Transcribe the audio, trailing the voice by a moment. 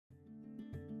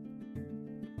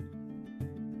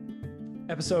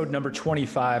Episode number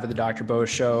 25 of the Dr. Bo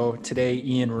Show. Today,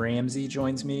 Ian Ramsey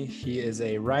joins me. He is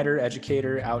a writer,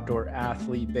 educator, outdoor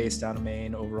athlete based out of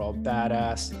Maine, overall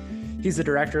badass. He's the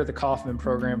director of the Kaufman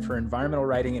Program for Environmental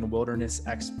Writing and Wilderness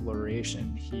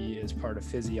Exploration. He is part of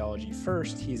Physiology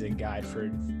First. He's a guide for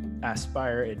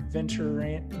Aspire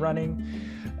Adventure Running.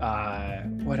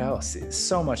 What else?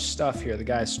 So much stuff here. The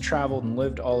guy's traveled and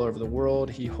lived all over the world.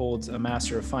 He holds a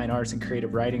Master of Fine Arts in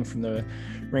Creative Writing from the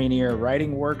Rainier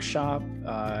Writing Workshop.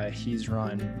 He's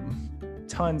run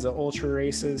tons of ultra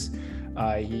races.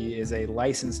 He is a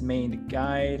licensed Maine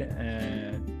guide.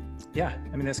 And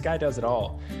this guy does it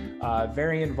all.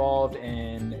 Very involved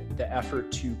in the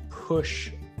effort to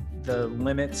push the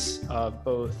limits of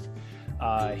both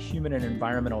human and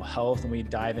environmental health, and we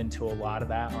dive into a lot of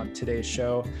that on today's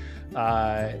show.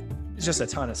 It's just a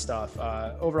ton of stuff.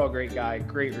 Overall, great guy,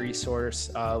 great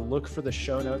resource. Look for the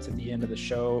show notes at the end of the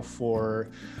show for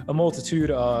a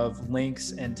multitude of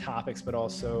links and topics, but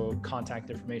also contact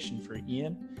information for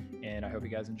Ian, and I hope you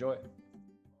guys enjoy it.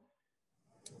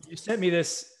 You sent me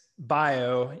this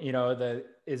bio, that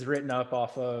is written up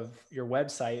off of your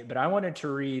website, but I wanted to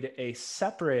read a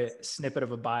separate snippet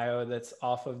of a bio that's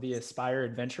off of the Aspire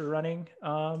Adventure Running.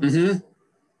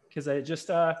 Because it just,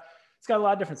 it's got a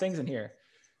lot of different things in here.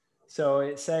 So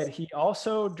it said he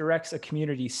also directs a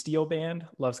community steel band,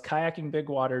 loves kayaking big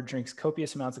water, drinks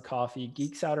copious amounts of coffee,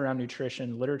 geeks out around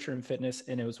nutrition, literature, and fitness,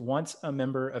 and was once a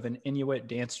member of an Inuit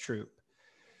dance troupe.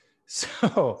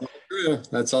 So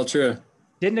that's all true.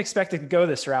 Didn't expect it to go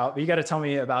this route, but you got to tell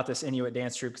me about this Inuit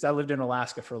dance troupe because I lived in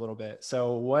Alaska for a little bit.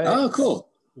 So what? Oh, cool.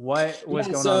 What was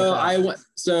going on with that?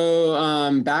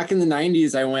 So back in the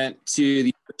 90s, I went to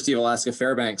the University of Alaska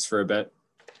Fairbanks for a bit.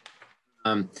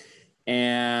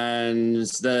 And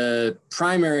the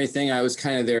primary thing I was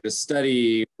kind of there to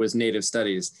study was Native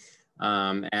Studies.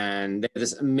 And they have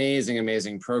this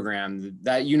amazing program.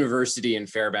 That university in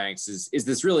Fairbanks is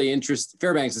this really interesting.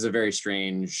 Fairbanks is a very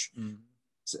strange,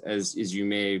 as you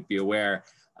may be aware.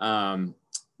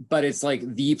 But it's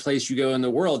like the place you go in the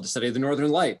world to study the Northern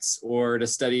Lights or to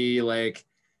study like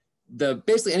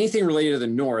basically anything related to the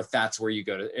North. That's where you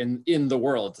go to in the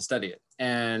world to study it.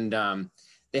 And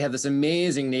they have this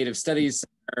amazing Native Studies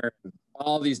Center,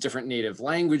 all these different Native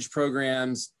language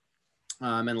programs.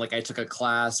 And like I took a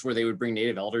class where they would bring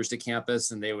Native elders to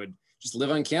campus and they would just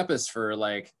live on campus for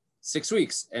like 6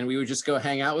 weeks. And we would just go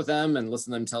hang out with them and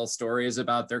listen to them tell stories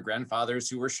about their grandfathers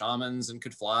who were shamans and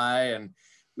could fly. And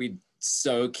we'd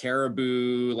sew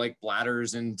caribou like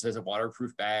bladders into the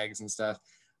waterproof bags and stuff.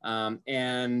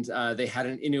 And they had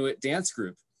an Inuit dance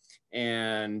group.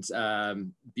 And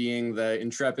being the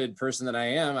intrepid person that I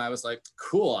am, I was like,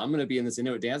 cool, I'm going to be in this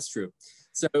Inuit dance troupe.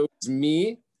 So it was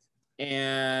me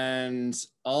and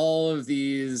all of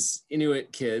these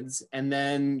Inuit kids, and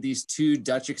then these two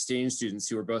Dutch exchange students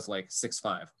who were both like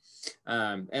 6'5".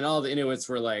 And all the Inuits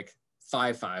were like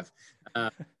 5'5".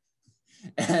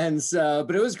 And so,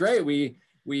 but it was great.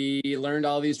 We learned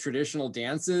all these traditional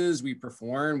dances. We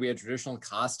performed. We had traditional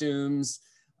costumes.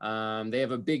 They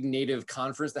have a big Native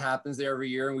conference that happens there every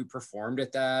year, and we performed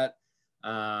at that.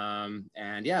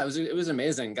 And yeah, it was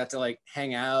amazing. Got to like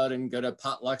hang out and go to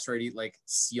potlucks where I'd eat like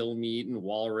seal meat and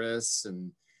walrus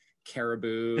and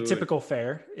caribou. The typical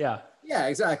fare. Yeah. Yeah,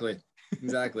 exactly.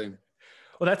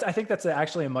 Well, I think that's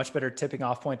actually a much better tipping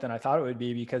off point than I thought it would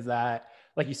be, because that,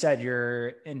 like you said, your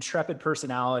intrepid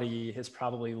personality has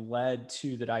probably led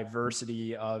to the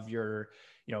diversity of your,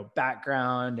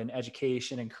 background and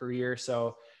education and career.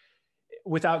 So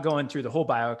without going through the whole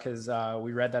bio, because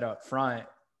we read that up front,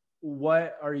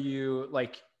 what are you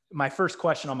like? My first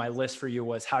question on my list for you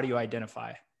was, how do you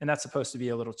identify? And that's supposed to be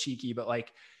a little cheeky, but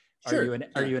like, sure.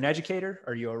 Are you an educator?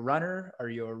 Are you a runner? Are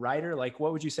you a writer? Like,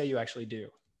 what would you say you actually do?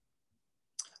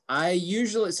 I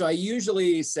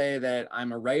usually say that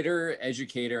I'm a writer,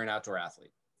 educator, and outdoor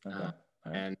athlete. Okay.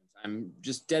 Right. And I'm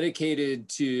just dedicated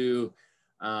to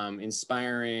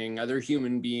inspiring other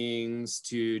human beings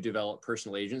to develop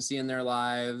personal agency in their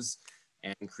lives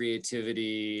and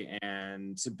creativity,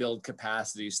 and to build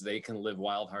capacity so they can live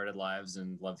wild-hearted lives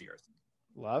and love the earth.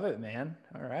 Love it, man.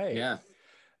 All right. Yeah.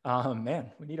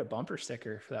 Man, we need a bumper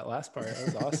sticker for that last part. That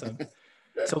was awesome.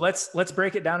 So let's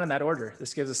break it down in that order.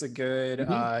 This gives us a good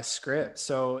script.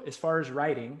 So as far as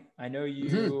writing, I know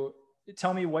you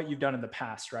tell me what you've done in the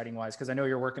past writing wise, because I know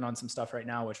you're working on some stuff right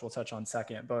now, which we'll touch on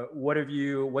second, but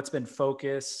what's been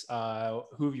focus?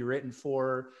 Who have you written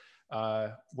for?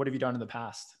 What have you done in the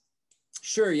past?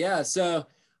 Sure. Yeah. So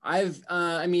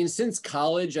since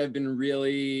college, I've been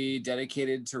really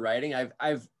dedicated to writing.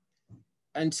 I've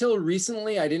until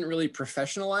recently, I didn't really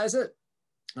professionalize it.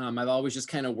 I've always just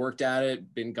kind of worked at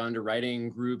it, gone to writing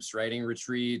groups, writing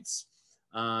retreats,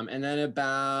 And then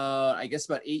I guess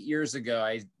about 8 years ago,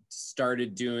 I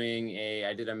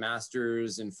did a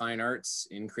master's in fine arts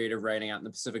in creative writing out in the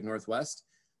Pacific Northwest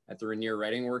at the Rainier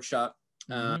Writing Workshop.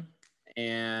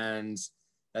 And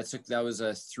that was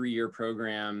a 3-year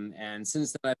program. And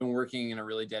since then, I've been working in a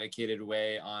really dedicated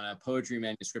way on a poetry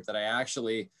manuscript that I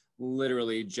actually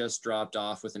literally just dropped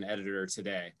off with an editor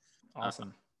today.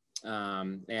 Awesome.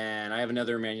 And I have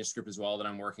another manuscript as well that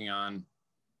I'm working on.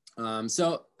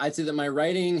 So I'd say that my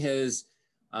writing has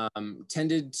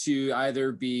tended to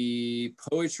either be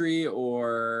poetry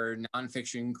or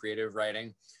nonfiction creative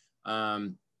writing.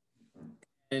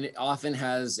 And it often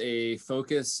has a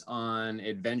focus on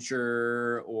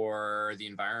adventure or the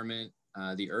environment,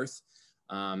 the earth.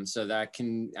 So that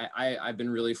I've been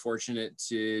really fortunate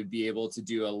to be able to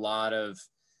do a lot of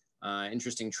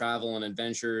interesting travel and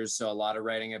adventures. So a lot of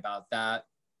writing about that.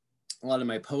 A lot of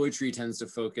my poetry tends to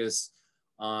focus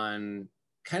on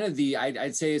kind of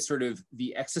I'd say sort of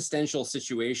the existential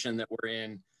situation that we're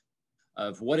in,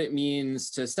 of what it means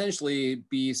to essentially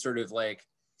be sort of like,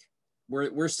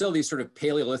 we're still these sort of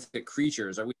Paleolithic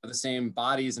creatures. We have the same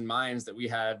bodies and minds that we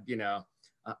had,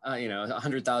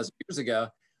 100,000 years ago.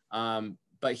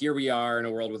 But here we are in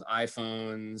a world with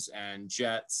iPhones and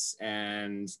jets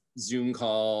and Zoom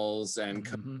calls and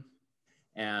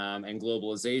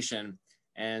globalization.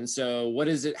 And so what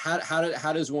is it?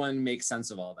 How does one make sense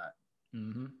of all that?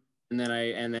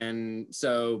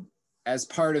 So as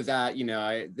part of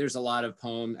that, there's a lot of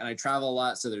poems, and I travel a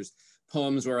lot. So there's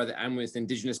poems where I'm with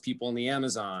indigenous people in the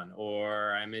Amazon,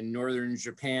 or I'm in northern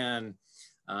Japan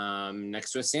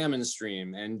next to a salmon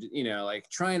stream, and like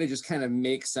trying to just kind of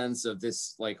make sense of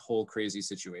this like whole crazy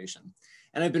situation.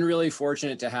 And I've been really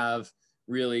fortunate to have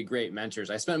really great mentors.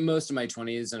 I spent most of my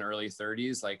 20s and early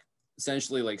 30s like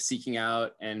essentially like seeking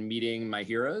out and meeting my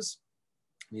heroes,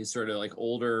 these sort of like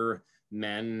older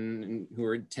men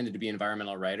who tended to be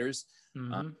environmental writers.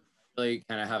 Really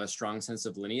kind of have a strong sense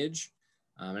of lineage.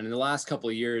 And in the last couple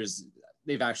of years,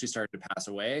 they've actually started to pass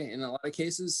away in a lot of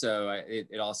cases. So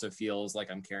it also feels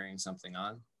like I'm carrying something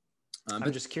on.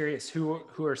 I'm just curious, who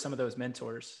are some of those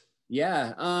mentors?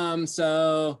 Yeah.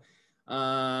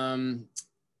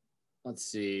 Let's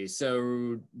see.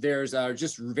 So there's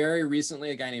just very recently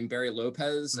a guy named Barry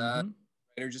Lopez,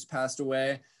 writer, just passed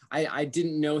away. I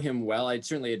didn't know him well. I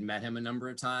certainly had met him a number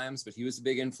of times, but he was a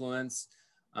big influence.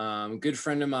 Good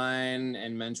friend of mine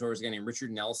and mentor is a guy named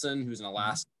Richard Nelson, who's an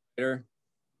Alaska writer.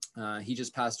 He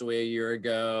just passed away a year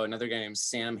ago. Another guy named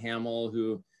Sam Hamill,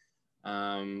 who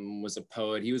was a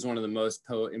poet. He was one of the most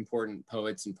important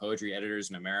poets and poetry editors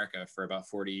in America for about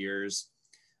 40 years.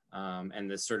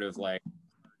 And this sort of like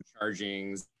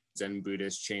charging Zen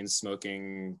Buddhist, chain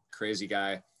smoking, crazy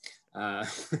guy.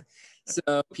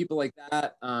 So people like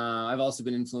that. I've also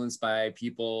been influenced by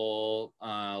people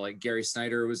like Gary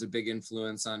Snyder was a big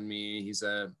influence on me. He's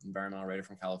an environmental writer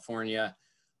from California.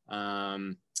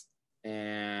 And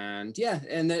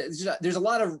there's a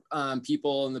lot of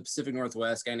people in the Pacific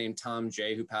Northwest, a guy named Tom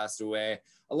J who passed away.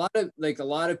 A lot of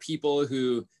people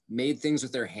who made things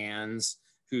with their hands,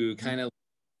 who kind of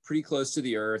pretty close to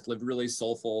the earth, lived really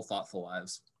soulful, thoughtful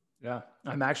lives. Yeah,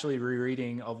 I'm actually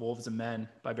rereading Of Wolves and Men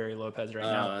by Barry Lopez right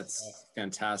now. That's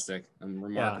fantastic and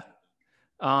remarkable.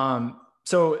 Yeah.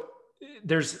 So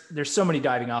there's so many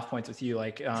diving off points with you.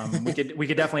 Like we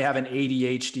could definitely have an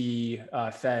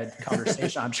ADHD fed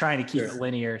conversation. I'm trying to keep it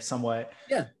linear somewhat.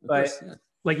 Yeah, but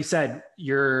like you said,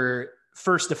 your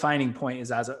first defining point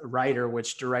is as a writer,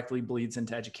 which directly bleeds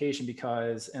into education,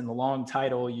 because in the long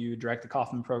title, you direct the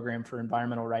Kaufman Program for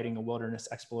Environmental Writing and Wilderness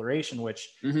Exploration, which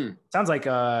sounds like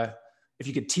if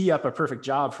you could tee up a perfect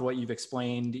job for what you've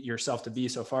explained yourself to be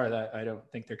so far, that I don't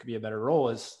think there could be a better role,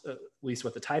 is at least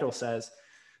what the title says.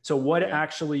 So what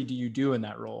actually do you do in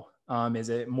that role? Is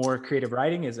it more creative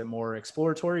writing? Is it more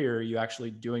exploratory, or are you actually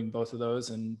doing both of those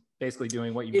and basically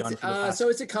doing what you've done for the past? So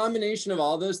it's a combination of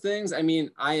all those things. I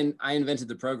mean, I invented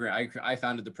the program. I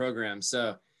founded the program.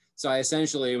 So I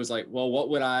essentially was like, well,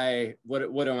 what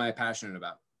am I passionate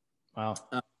about? Wow.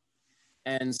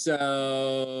 And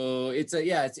so it's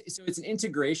an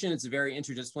integration. It's a very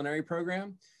interdisciplinary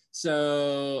program.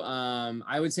 So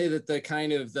I would say that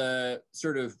the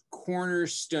sort of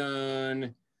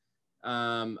cornerstone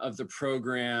of the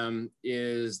program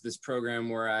is this program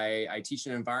where I teach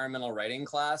an environmental writing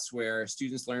class where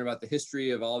students learn about the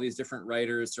history of all these different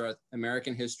writers throughout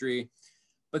American history,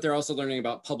 but they're also learning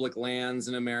about public lands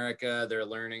in America. They're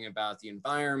learning about the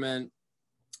environment.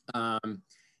 But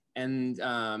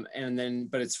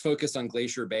it's focused on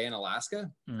Glacier Bay in Alaska.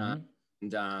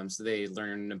 So they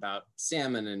learn about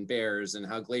salmon and bears and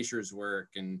how glaciers work,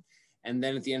 and And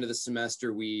then at the end of the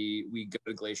semester, we go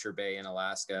to Glacier Bay in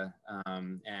Alaska,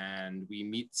 and we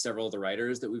meet several of the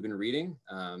writers that we've been reading.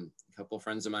 A couple of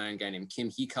friends of mine, a guy named Kim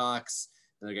Hecox,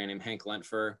 another guy named Hank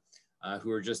Lentfer,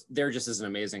 who are they're just as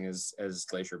amazing as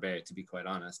Glacier Bay, to be quite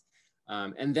honest.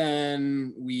 And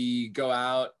then we go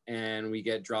out and we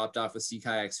get dropped off with sea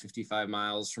kayaks 55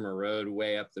 miles from a road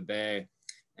way up the bay.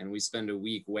 And we spend a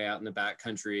week way out in the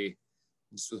backcountry,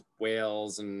 just with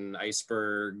whales and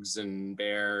icebergs and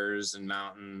bears and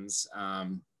mountains.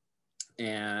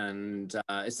 And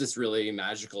it's this really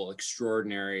magical,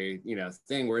 extraordinary,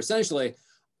 thing where essentially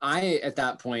I, at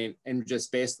that point, am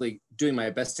just basically doing my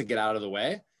best to get out of the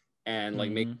way and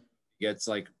like make gets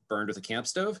like burned with a camp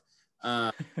stove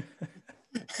or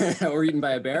eaten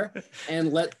by a bear,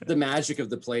 and let the magic of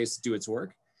the place do its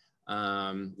work.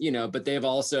 But they've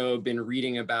also been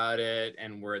reading about it,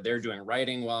 and they're doing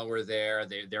writing while we're there.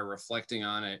 They're reflecting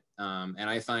on it. And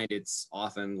I find it's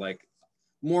often, like,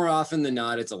 more often than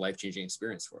not, it's a life-changing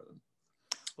experience for them.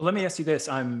 Well, let me ask you this.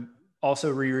 I'm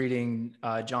also rereading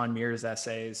John Muir's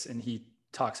essays, and he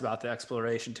talks about the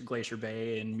exploration to Glacier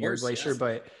Bay and Muir Glacier. Yes.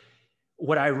 But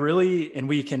what I really,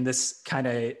 and this kind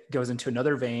of goes into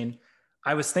another vein.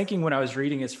 I was thinking when I was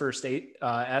reading his first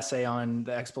essay on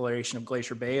the exploration of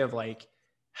Glacier Bay, of like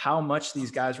how much these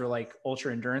guys were like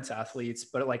ultra endurance athletes,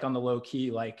 but like on the low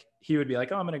key, like he would be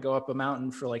like, oh, I'm going to go up a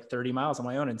mountain for like 30 miles on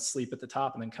my own and sleep at the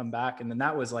top and then come back. And then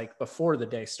that was like before the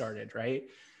day started, right?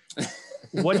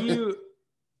 What do you,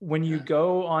 when you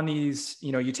go on these,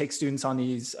 you take students on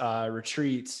these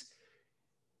retreats,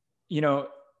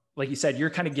 like you said,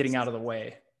 you're kind of getting out of the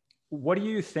way. What do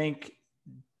you think?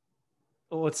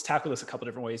 Let's tackle this a couple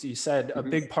different ways. You said a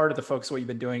big part of the focus of what you've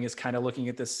been doing is kind of looking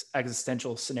at this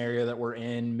existential scenario that we're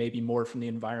in, maybe more from the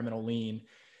environmental lean.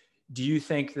 Do you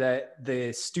think that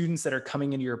the students that are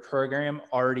coming into your program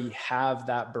already have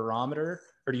that barometer,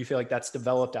 or do you feel like that's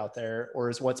developed out there, or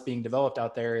is what's being developed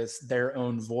out there is their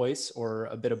own voice, or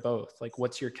a bit of both? Like,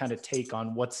 what's your kind of take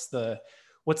on what's the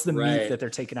meat that they're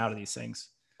taking out of these things?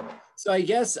 So I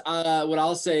guess what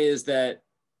I'll say is that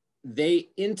they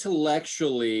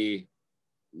intellectually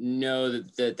know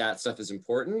that stuff is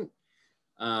important,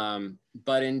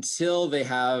 but until they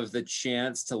have the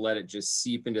chance to let it just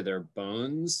seep into their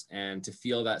bones and to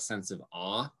feel that sense of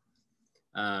awe,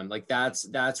 like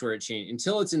that's where it changed.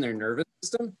 Until it's in their nervous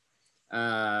system,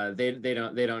 they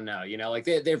don't know, like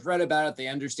they've read about it, they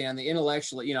understand the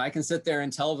intellectual, I can sit there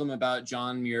and tell them about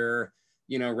John Muir,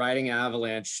 riding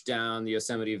avalanche down the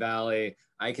Yosemite Valley.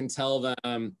 I can tell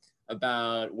them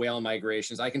about whale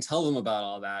migrations. I can tell them about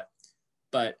all that.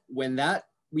 But when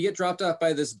we get dropped off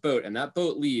by this boat and that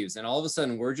boat leaves, and all of a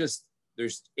sudden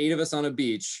there's 8 of us on a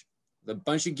beach with a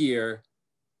bunch of gear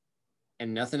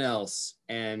and nothing else,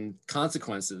 and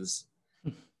consequences,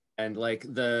 and like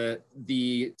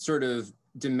the sort of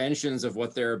dimensions of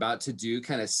what they're about to do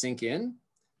kind of sink in,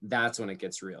 that's when it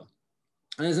gets real.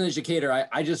 And as an educator,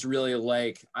 I just really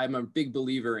I'm a big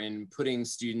believer in putting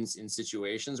students in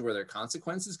situations where there are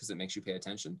consequences, because it makes you pay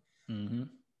attention. Mm-hmm.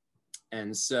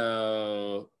 And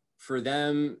so for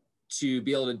them to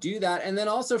be able to do that, and then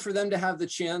also for them to have the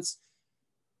chance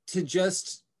to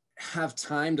just have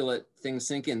time to let things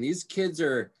sink in. These kids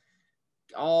are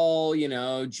all,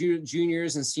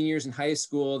 juniors and seniors in high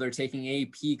school. They're taking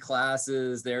AP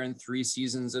classes. They're in 3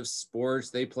 seasons of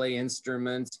sports. They play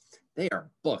instruments. They are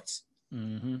booked.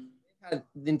 Mm-hmm.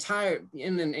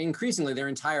 And increasingly their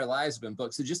entire lives have been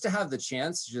booked. So just to have the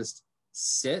chance to just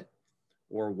sit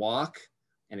or walk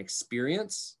and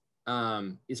experience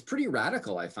is pretty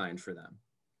radical, I find, for them.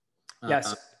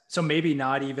 Yes. So maybe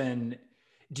not even,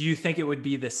 do you think it would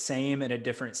be the same in a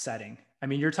different setting? I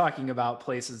mean, you're talking about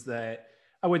places that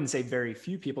I wouldn't say very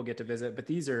few people get to visit, but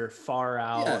these are far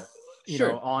out,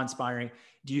 awe-inspiring.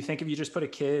 Do you think if you just put a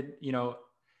kid,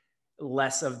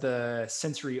 less of the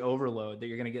sensory overload, that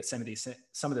you're going to get some of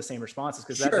the same responses?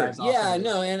 Because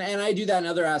and I do that in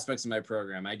other aspects of my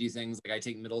program. I do things like I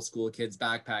take middle school kids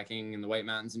backpacking in the White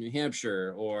Mountains in New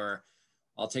Hampshire, or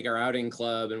I'll take our outing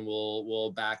club and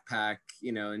we'll backpack,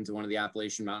 into one of the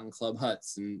Appalachian Mountain Club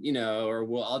huts, and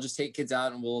I'll just take kids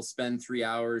out and we'll spend 3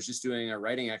 hours just doing a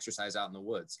writing exercise out in the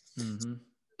woods. Mm-hmm.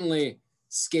 Certainly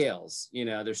scales,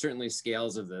 there's certainly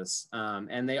scales of this,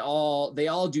 and they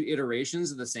all do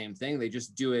iterations of the same thing. They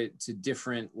just do it to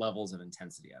different levels of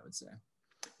intensity, I would say.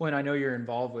 Well, and I know you're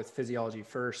involved with Physiology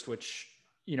First, which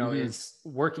is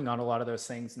working on a lot of those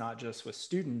things, not just with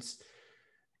students.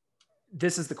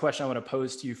 This is the question I want to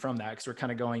pose to you from that, because we're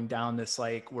kind of going down this,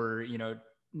 like, we're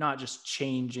not just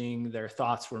changing their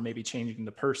thoughts, we're maybe changing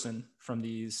the person from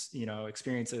these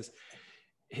experiences.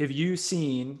 Have you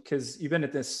seen, because you've been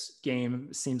at this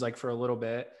game, seems like, for a little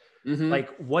bit, Mm-hmm. Like,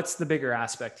 what's the bigger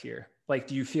aspect here? Like,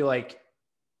 do you feel like,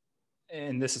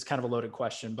 and this is kind of a loaded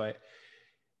question, but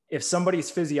if somebody's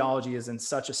physiology is in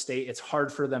such a state, it's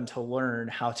hard for them to learn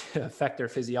how to affect their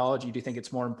physiology. Do you think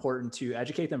it's more important to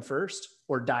educate them first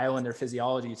or dial in their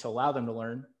physiology to allow them to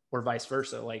learn, or vice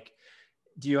versa? Like,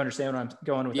 do you understand what I'm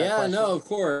going with that Yeah, question? no, of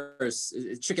course.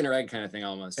 It's chicken or egg kind of thing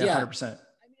almost. Yeah, Yeah. 100%.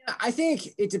 I think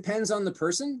it depends on the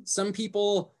person. Some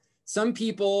people,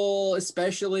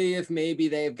 especially if maybe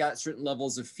they've got certain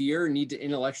levels of fear, need to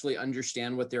intellectually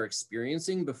understand what they're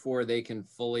experiencing before they can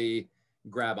fully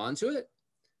grab onto it.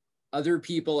 Other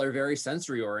people are very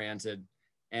sensory oriented.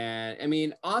 And I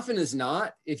mean, often as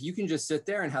not, if you can just sit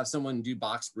there and have someone do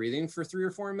box breathing for 3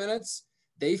 or 4 minutes,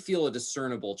 they feel a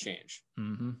discernible change.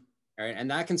 Mm-hmm. All right.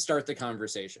 And that can start the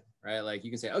conversation, right? Like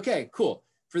you can say, okay, cool.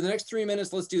 For the next 3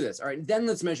 minutes, let's do this. All right. Then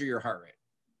let's measure your heart rate.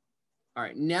 All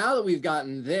right. Now that we've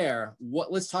gotten there,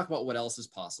 let's talk about what else is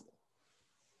possible.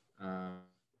 And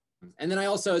then I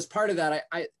also, as part of that,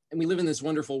 and we live in this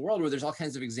wonderful world where there's all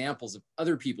kinds of examples of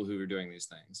other people who are doing these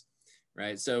things,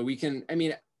 right? So we can, I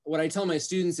mean, what I tell my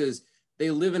students is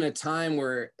they live in a time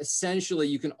where essentially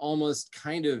you can almost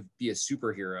kind of be a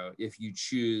superhero if you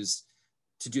choose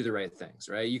to do the right things,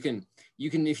 right? You can,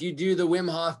 if you do the Wim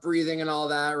Hof breathing and all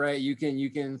that, right? You can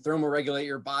thermoregulate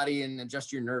your body and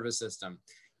adjust your nervous system.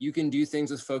 You can do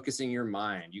things with focusing your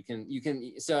mind.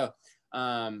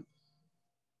 What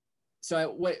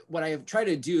I have tried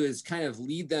to do is kind of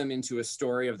lead them into a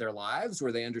story of their lives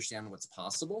where they understand what's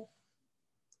possible.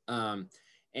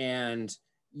 And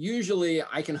usually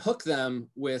I can hook them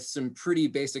with some pretty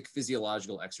basic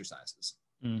physiological exercises.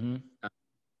 Mm-hmm.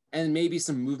 And maybe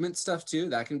some movement stuff too.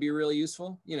 That can be really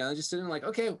useful. You know, just sitting like,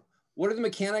 okay, what are the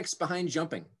mechanics behind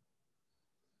jumping?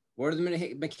 What are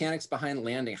the mechanics behind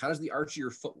landing? How does the arch of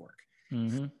your foot work?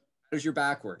 Mm-hmm. How does your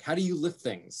back work? How do you lift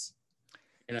things?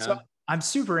 You know? So I'm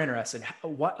super interested.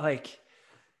 Why?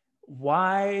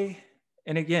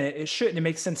 And again, it shouldn't. It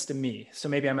makes sense to me. So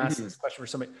maybe I'm asking this question for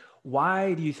somebody.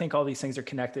 Why do you think all these things are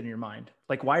connected in your mind?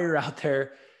 Like, why you're out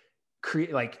there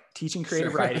teaching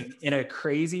creative writing in a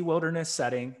crazy wilderness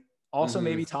setting, also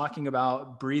maybe talking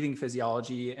about breathing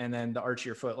physiology and then the arch of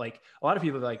your foot. Like, a lot of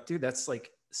people are like, dude, that's like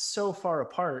so far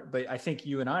apart. But I think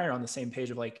you and I are on the same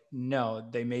page of like, no,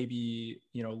 they may be,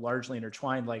 largely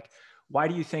intertwined. Like, why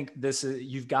do you think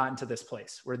you've gotten to this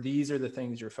place where these are the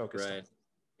things you're focused on?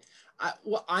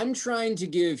 I'm trying to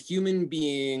give human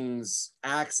beings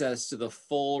access to the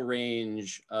full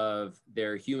range of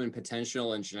their human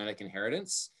potential and genetic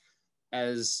inheritance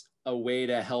as a way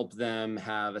to help them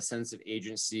have a sense of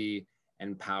agency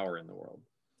and power in the world,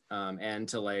 and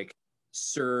to like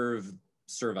serve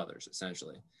others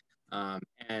essentially.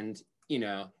 And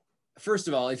first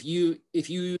of all, if you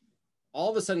all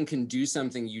of a sudden can do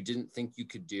something you didn't think you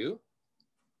could do,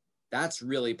 that's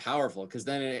really powerful, because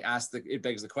then it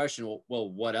begs the question, well,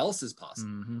 what else is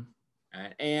possible? Mm-hmm.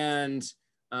 Right? And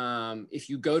if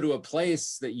you go to a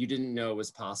place that you didn't know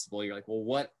was possible, you're like,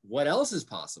 well, what else is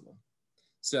possible?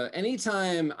 So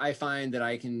anytime I find that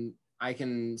I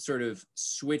can sort of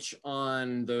switch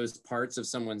on those parts of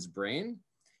someone's brain,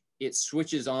 it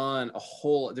switches on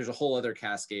there's a whole other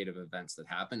cascade of events that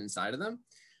happen inside of them,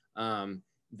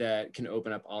 that can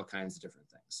open up all kinds of different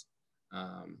things.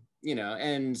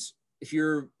 And if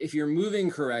you're moving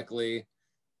correctly,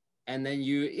 and then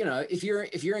if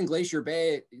you're in Glacier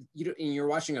Bay, and you're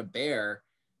watching a bear,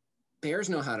 bears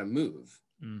know how to move.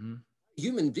 Mm-hmm.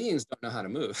 Human beings don't know how to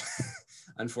move,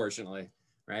 unfortunately,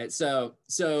 right? So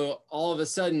all of a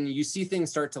sudden you see things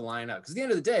start to line up, because at the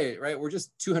end of the day, right, we're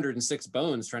just 206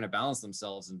 bones trying to balance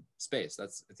themselves in space.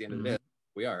 That's at the end of the day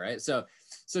we are, right? So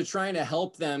trying to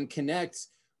help them connect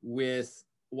with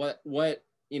what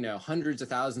hundreds of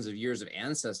thousands of years of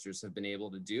ancestors have been able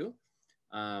to do,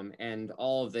 and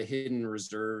all of the hidden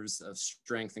reserves of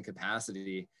strength and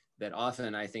capacity that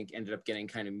often I think ended up getting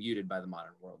kind of muted by the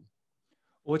modern world.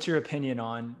 What's your opinion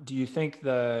on, do you think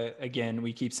again,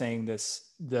 we keep saying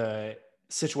this, the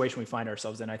situation we find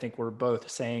ourselves in, I think we're both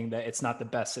saying that it's not the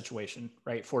best situation,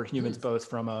 right? For humans, both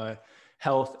from a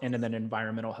health and then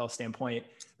environmental health standpoint.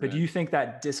 But do you think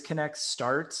that disconnect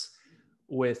starts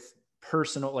with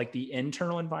personal, like the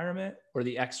internal environment or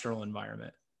the external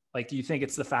environment? Like, do you think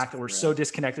it's the fact that we're so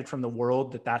disconnected from the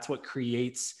world that's what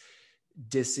creates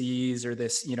disease or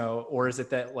this, or is it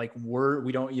that like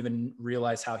we don't even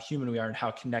realize how human we are and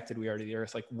how connected we are to the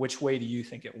earth? Like, which way do you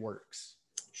think it works?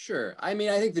 Sure. I mean,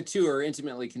 I think the two are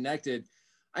intimately connected.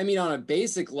 I mean, on a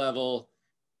basic level,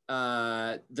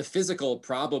 the physical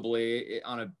probably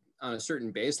on a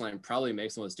certain baseline probably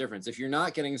makes the most difference. If you're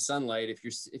not getting sunlight,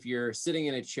 if you're sitting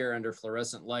in a chair under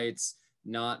fluorescent lights,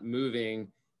 not moving,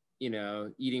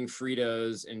 eating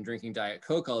Fritos and drinking Diet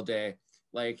Coke all day,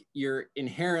 like you're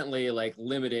inherently like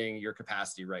limiting your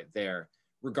capacity right there,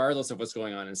 regardless of what's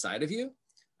going on inside of you.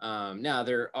 Now,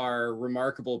 there are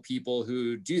remarkable people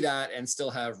who do that and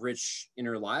still have rich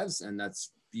inner lives, and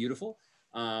that's beautiful.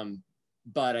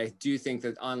 But I do think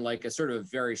that on like a sort of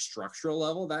very structural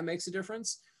level, that makes a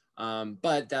difference.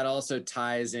 But that also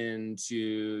ties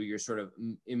into your sort of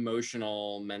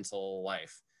emotional, mental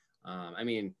life. I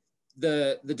mean,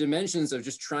 the dimensions of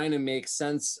just trying to make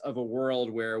sense of a world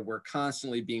where we're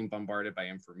constantly being bombarded by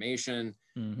information,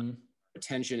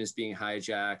 attention is being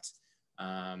hijacked,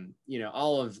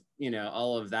 all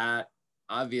of that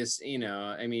obvious,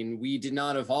 I mean, we did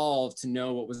not evolve to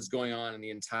know what was going on in the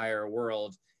entire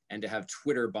world and to have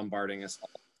Twitter bombarding us all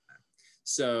the time.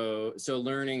 So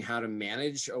learning how to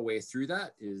manage a way through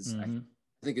that is, I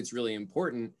think it's really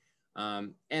important.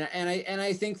 And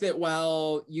I think that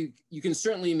while you can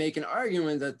certainly make an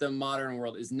argument that the modern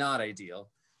world is not ideal,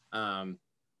 on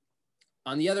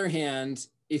the other hand,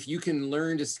 if you can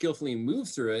learn to skillfully move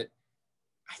through it,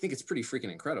 I think it's pretty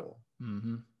freaking incredible.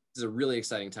 This is a really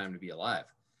exciting time to be alive.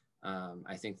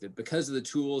 I think that because of the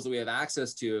tools that we have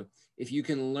access to, if you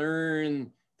can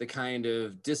learn the kind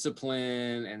of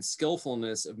discipline and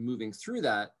skillfulness of moving through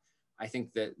that, I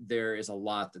think that there is a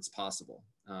lot that's possible.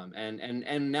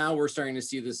 And now we're starting to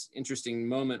see this interesting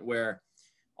moment where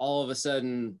all of a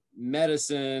sudden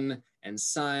medicine and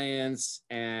science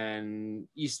and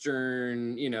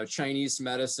Eastern, Chinese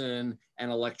medicine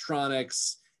and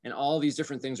electronics and all these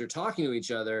different things are talking to each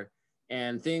other,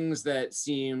 and things that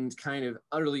seemed kind of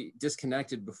utterly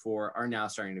disconnected before are now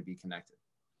starting to be connected.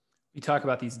 We talk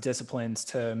about these disciplines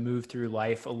to move through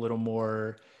life a little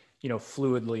more,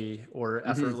 fluidly or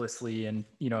effortlessly and,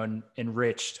 and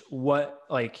enriched. What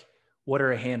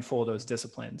are a handful of those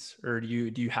disciplines? Or do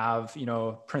you have,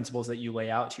 principles that you lay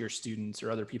out to your students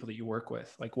or other people that you work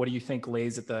with? Like, what do you think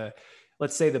lays at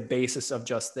let's say the basis of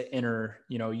just the inner,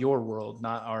 your world,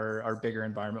 not our bigger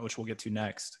environment, which we'll get to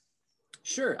next?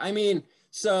 Sure. I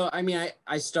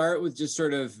start with just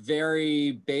sort of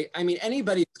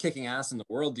anybody who's kicking ass in the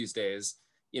world these days,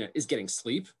 is getting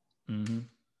sleep.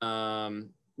 And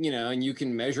you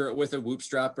can measure it with a Whoop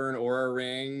strap or an Oura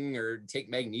ring or take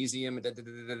magnesium,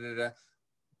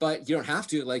 but you don't have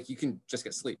to, like, you can just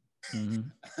get sleep.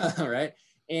 All right.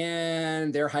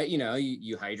 And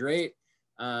you hydrate,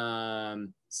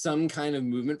 some kind of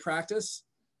movement practice,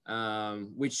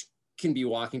 which can be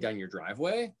walking down your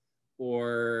driveway,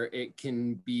 or it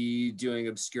can be doing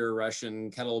obscure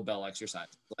Russian kettlebell exercise,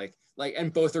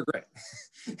 and both are great.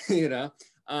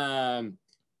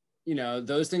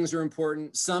 Those things are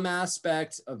important. Some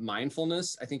aspect of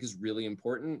mindfulness, I think, is really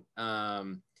important.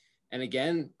 And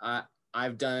again,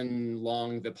 I've done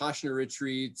long Vipassana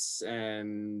retreats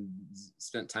and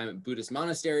spent time at Buddhist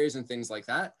monasteries and things like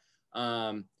that.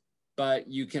 But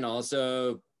you can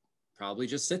also probably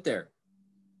just sit there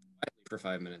for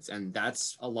 5 minutes, and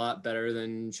that's a lot better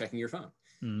than checking your phone.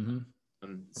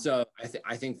 So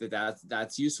I think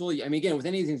that's useful. I mean, again, with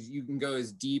anything, you can go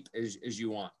as deep as you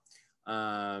want.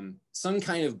 Some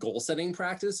kind of goal setting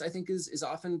practice, I think, is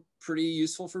often pretty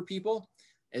useful for people.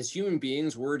 As human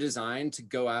beings, we're designed to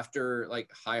go after like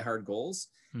high, hard goals.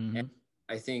 And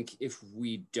I think if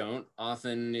we don't,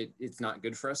 often it's not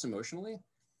good for us emotionally.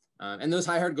 And those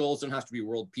high, hard goals don't have to be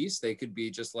world peace. They could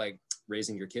be just like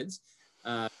raising your kids.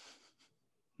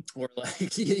 Or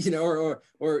like,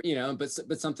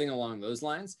 but something along those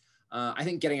lines. I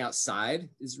think getting outside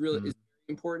is really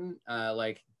important.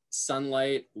 Like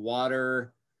sunlight,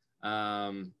 water,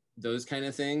 those kind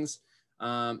of things.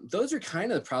 Those are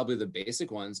kind of probably the basic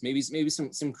ones. Maybe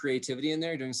some creativity in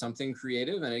there, doing something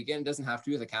creative. And again, it doesn't have to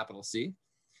be with a capital C,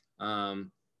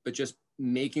 but just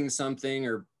making something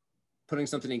or putting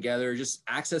something together, just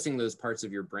accessing those parts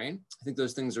of your brain. I think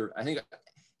those things are,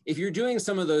 if you're doing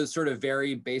some of those sort of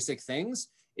very basic things,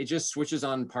 it just switches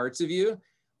on parts of you,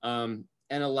 and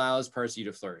allows parts of you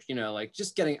to flourish, like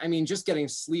just getting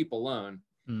sleep alone.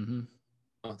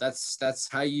 That's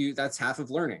half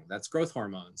of learning. That's growth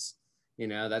hormones,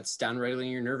 that's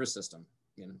downregulating your nervous system,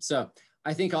 So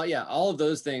I think all of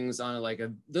those things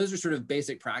those are sort of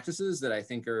basic practices that I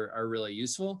think are really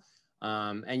useful.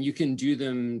 And you can do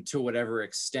them to whatever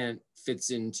extent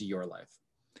fits into your life.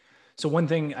 So one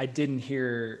thing I didn't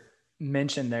hear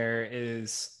mentioned there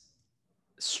is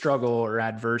struggle or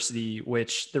adversity,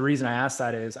 which the reason I asked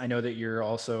that is I know that you're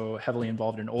also heavily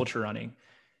involved in ultra running.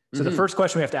 So the first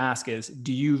question we have to ask is,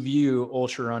 do you view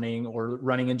ultra running or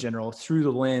running in general through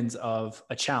the lens of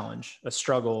a challenge, a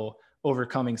struggle,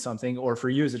 overcoming something, or for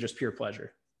you, is it just pure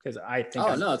pleasure? Because I think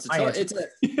oh no,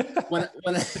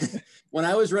 when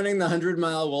I was running the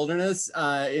 100-mile wilderness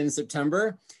in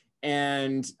September,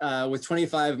 and with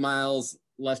 25 miles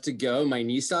left to go, my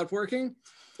knee stopped working.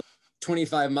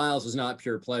 25 miles was not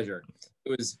pure pleasure.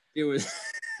 It was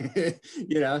it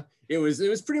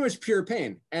was pretty much pure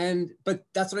pain. But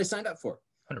that's what I signed up for.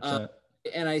 100%.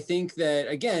 And I think that,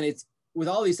 again, it's with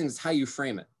all these things, it's how you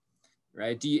frame it,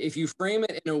 right? If you frame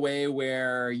it in a way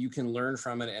where you can learn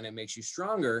from it and it makes you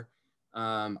stronger,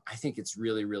 I think it's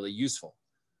really, really useful.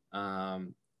 I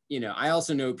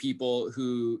also know people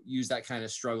who use that kind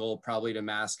of struggle probably to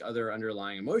mask other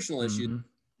underlying emotional issues.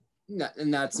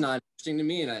 And that's not interesting to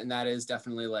me. And that is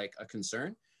definitely like a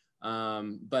concern.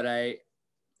 But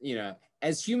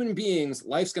as human beings,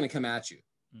 life's going to come at you.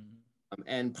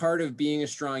 And part of being a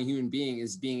strong human being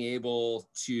is being able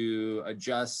to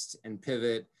adjust and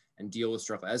pivot and deal with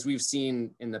struggle, as we've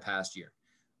seen in the past year.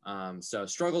 So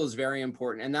struggle is very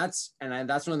important. And that's one of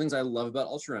the things I love about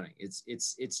ultra running.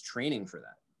 It's training for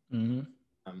that.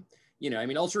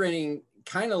 Ultra running,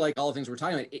 kind of like all the things we're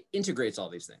talking about, it integrates all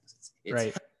these things.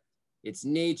 Right. It's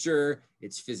nature,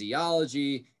 it's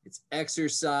physiology, it's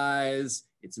exercise,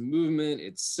 it's movement,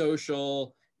 it's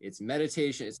social, it's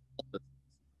meditation, it's all the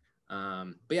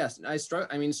but yes,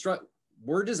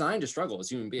 we're designed to struggle as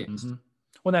human beings.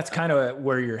 Well, that's kind of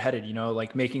where you're headed,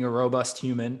 like making a robust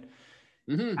human,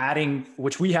 adding,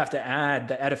 which we have to add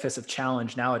the edifice of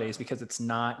challenge nowadays, because it's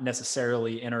not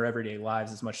necessarily in our everyday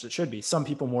lives as much as it should be. Some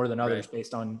people more than others,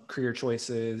 based on career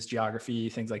choices, geography,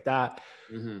 things like that.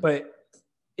 But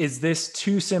is this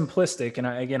too simplistic? And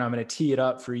I'm going to tee it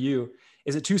up for you.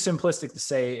 Is it too simplistic to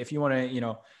say, if you want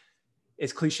to,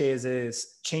 as cliche as it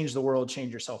is, change the world,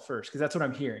 change yourself first? Because that's what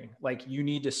I'm hearing. Like, you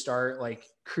need to start like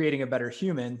creating a better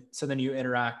human, so then you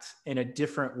interact in a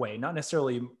different way, not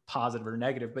necessarily positive or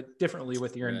negative, but differently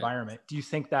with your environment. Do you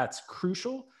think that's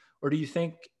crucial? Or do you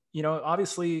think,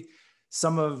 obviously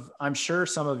I'm sure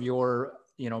some of your,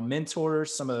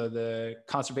 mentors, some of the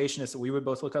conservationists that we would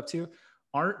both look up to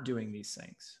aren't doing these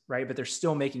things, right? But they're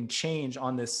still making change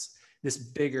on this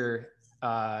bigger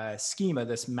schema,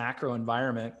 this macro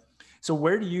environment. So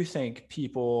where do you think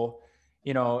people,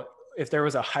 if there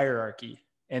was a hierarchy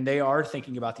and they are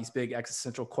thinking about these big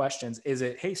existential questions, is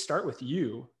it, hey, start with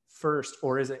you first?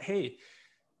 Or is it, hey,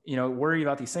 worry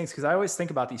about these things? Because I always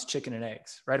think about these chicken and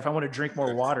eggs, right? If I want to drink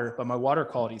more water, but my water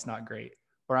quality is not great,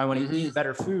 or I want to eat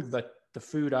better food, but the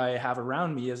food I have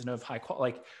around me isn't of high quality,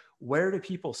 like, where do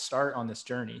people start on this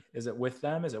journey? Is it with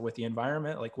them? Is it with the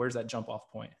environment? Like, where's that jump off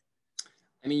point?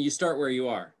 You start where you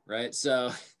are, right?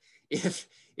 So if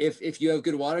you have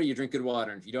good water, you drink good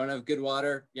water. And if you don't have good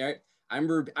water, I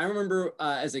remember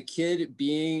as a kid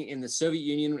being in the Soviet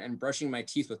Union and brushing my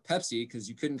teeth with Pepsi because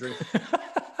you couldn't drink.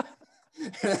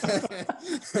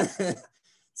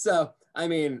 So,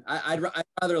 I'd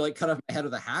rather like cut off my head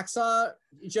with a hacksaw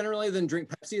generally than drink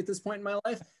Pepsi at this point in my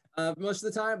life, most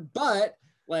of the time. But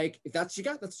like, if that's what you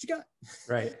got, that's what you got.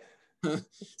 Right.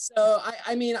 So,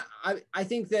 I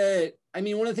think that,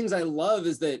 one of the things I love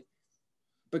is that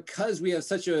because we have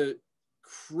such a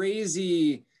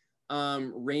crazy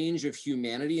range of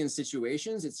humanity and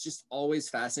situations, it's just always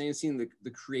fascinating seeing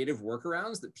the creative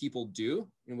workarounds that people do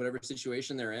in whatever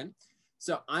situation they're in.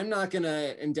 So I'm not going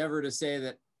to endeavor to say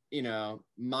that,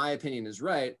 my opinion is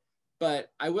right,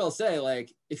 but I will say,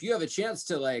 like, if you have a chance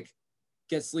to like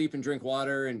get sleep and drink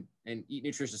water and eat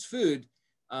nutritious food,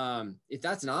 if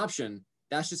that's an option,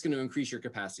 that's just going to increase your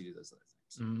capacity to those other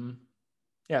things.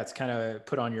 Yeah, it's kind of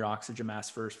put on your oxygen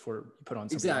mask first before you put on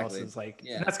something else's. Like,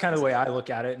 yeah, and that's kind of the way I look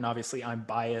at it. And obviously I'm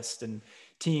biased and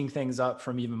teeing things up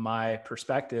from even my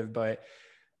perspective. But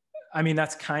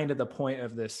that's kind of the point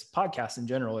of this podcast in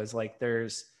general, is like,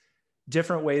 there's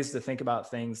different ways to think about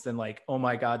things than like, oh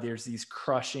my God, there's these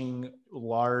crushing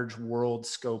large world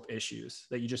scope issues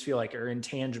that you just feel like are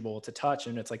intangible to touch.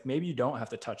 And it's like, maybe you don't have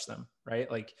to touch them,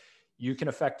 right? Like, you can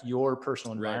affect your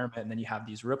personal environment, and then you have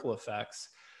these ripple effects.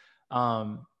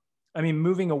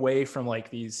 Moving away from like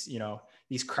these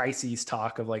crises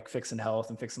talk of like fixing health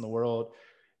and fixing the world,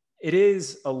 it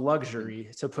is a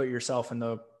luxury to put yourself in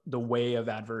the way of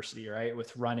adversity, right?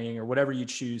 With running or whatever you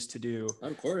choose to do.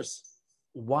 Of course.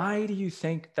 Why do you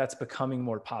think that's becoming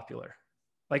more popular?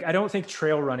 Like, I don't think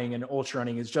trail running and ultra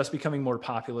running is just becoming more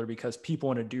popular because people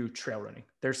want to do trail running.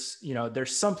 There's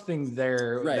something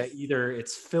there that either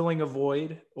it's filling a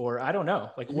void, or I don't know.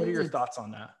 Like, what are your thoughts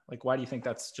on that? Like, why do you think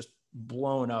that's just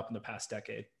blown up in the past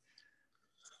decade?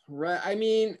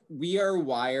 Right. We are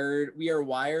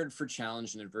wired for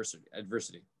challenge and adversity.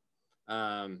 We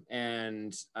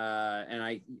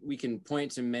can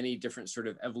point to many different sort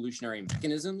of evolutionary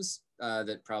mechanisms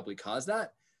that probably cause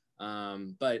that.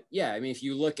 But yeah, I mean, if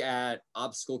you look at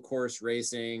obstacle course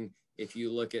racing, if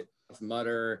you look at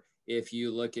Mutter, if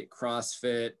you look at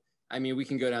CrossFit, I mean, we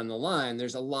can go down the line.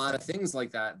 There's a lot of things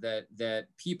like that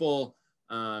people,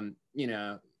 you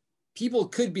know, people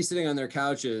could be sitting on their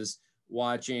couches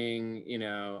watching, you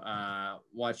know,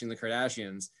 watching the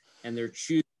Kardashians, and they're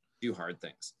choosing to do hard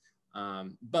things.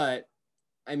 But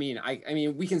I mean,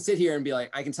 we can sit here and be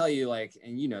like, I can tell you, like,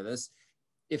 and you know this,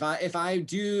 if I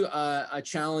do a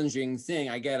challenging thing,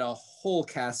 I get a whole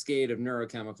cascade of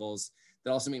neurochemicals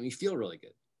that also make me feel really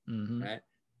good, right?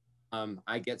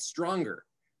 I get stronger.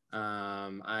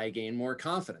 I gain more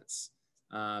confidence.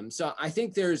 So I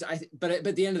think but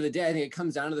at the end of the day, I think it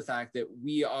comes down to the fact that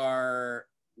we are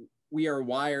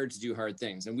wired to do hard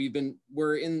things, and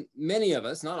we're in, many of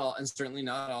us, not all, and certainly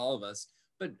not all of us,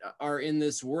 but are in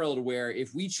this world where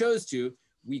if we chose to,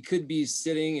 we could be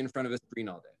sitting in front of a screen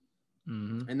all day.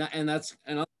 And that's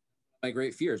my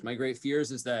great fears. My great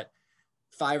fears is that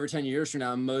 5 or 10 years from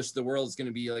now, most of the world is going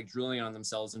to be like drooling on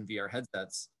themselves in VR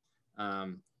headsets.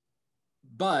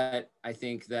 But I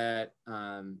think that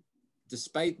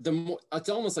despite it's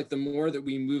almost like the more that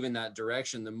we move in that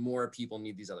direction, the more people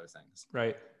need these other things.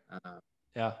 Right.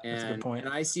 Yeah, that's a good point.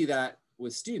 And I see that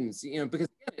with students, you know, because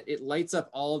again, it lights up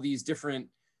all of these different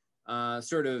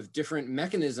sort of different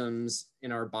mechanisms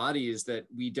in our bodies that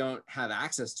we don't have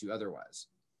access to otherwise,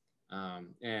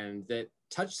 and that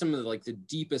touch some of the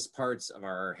deepest parts of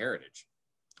our heritage.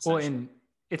 Well, and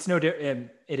it's and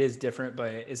it is different,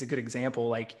 but it's a good example.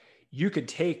 Like, you could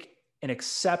take an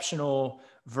exceptional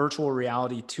virtual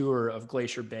reality tour of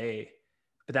Glacier Bay,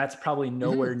 but that's probably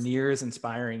nowhere near as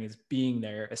inspiring as being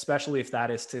there, especially if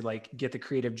that is to like get the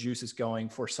creative juices going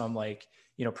for some, like,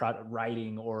 you know, product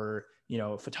writing or, you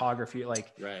know, photography,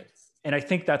 like, right. And I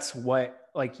think that's what,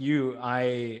 like,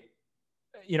 I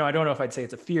don't know if I'd say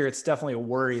it's a fear. It's definitely a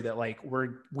worry that, like,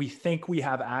 we think we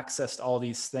have access to all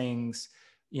these things,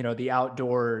 you know, the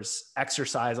outdoors,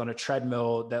 exercise on a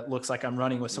treadmill that looks like I'm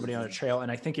running with somebody on a trail.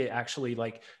 And I think it actually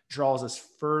like draws us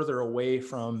further away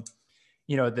from,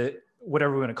 you know,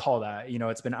 whatever we want to call that. You know,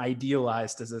 it's been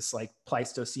idealized as this like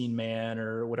Pleistocene man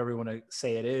or whatever we want to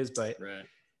say it is. But right.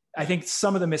 I think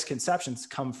some of the misconceptions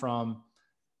come from,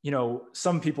 you know,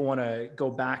 some people want to go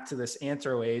back to this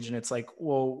anthro age, and it's like,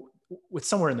 well, it's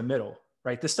somewhere in the middle,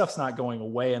 right? This stuff's not going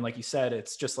away. And like you said,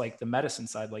 it's just like the medicine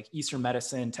side, like Eastern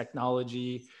medicine,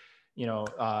 technology,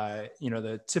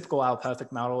 the typical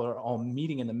allopathic model are all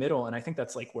meeting in the middle. And I think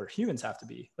that's like where humans have to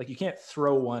be. Like, you can't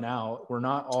throw one out. We're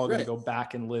not all going to go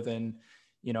back and live in,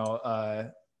 you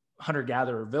know,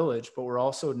 hunter-gatherer village, but we're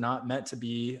also not meant to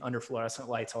be under fluorescent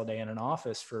lights all day in an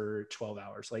office for 12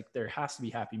 hours. Like, there has to be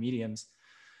happy mediums.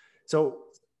 So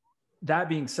that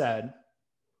being said,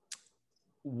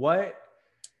 we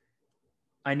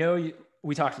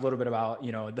talked a little bit about,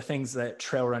 you know, the things that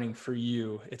trail running for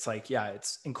you, it's like, yeah,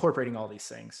 it's incorporating all these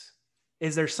things.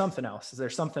 Is there something else? Is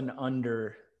there something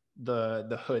under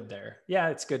the hood there? Yeah,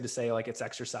 it's good to say like it's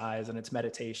exercise and it's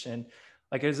meditation.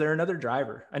 Like, is there another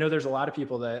driver? I know there's a lot of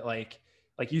people that like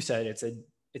you said,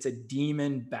 it's a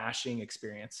demon bashing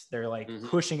experience. They're like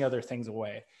pushing other things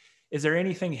away. Is there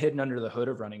anything hidden under the hood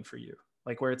of running for you?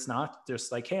 Like, where it's not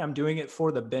just like, hey, I'm doing it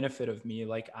for the benefit of me.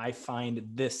 Like, I find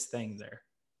this thing there.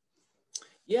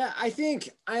 Yeah, I think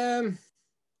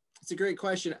it's a great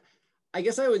question. I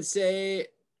guess I would say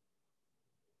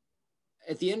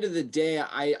at the end of the day,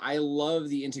 I love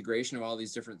the integration of all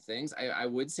these different things. I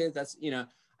would say that's, you know,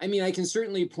 I mean, I can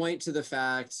certainly point to the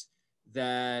fact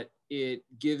that it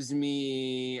gives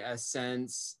me a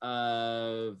sense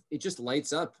of, it just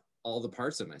lights up all the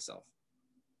parts of myself.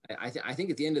 I think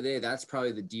at the end of the day, that's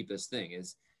probably the deepest thing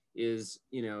is,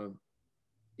 you know,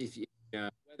 if you,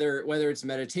 whether it's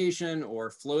meditation or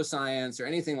flow science or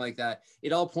anything like that,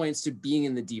 it all points to being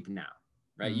in the deep now,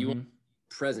 right? You want to be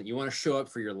present, you want to show up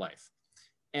for your life.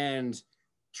 And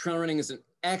trail running is an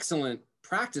excellent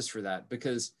practice for that,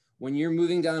 because when you're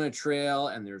moving down a trail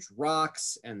and there's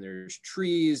rocks and there's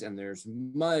trees and there's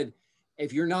mud,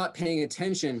 if you're not paying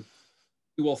attention,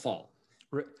 you will fall.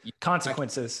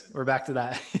 Consequences. We're back to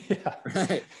that. Yeah.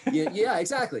 Right. Yeah,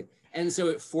 exactly. And so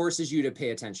it forces you to pay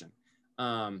attention.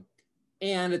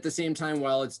 And at the same time,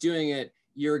 while it's doing it,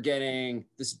 you're getting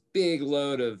this big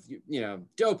load of, you know,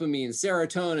 dopamine,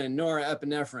 serotonin,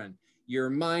 norepinephrine. Your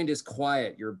mind is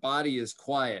quiet. Your body is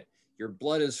quiet. Your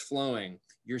blood is flowing.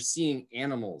 You're seeing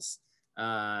animals.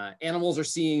 Animals are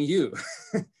seeing you.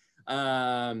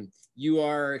 You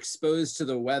are exposed to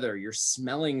the weather. You're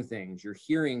smelling things. You're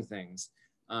hearing things.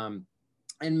 And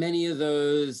many of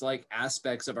those like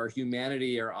aspects of our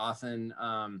humanity are often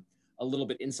a little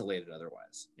bit insulated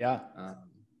otherwise. Yeah.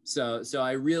 So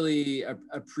I really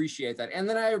appreciate that. And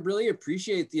then I really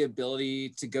appreciate the ability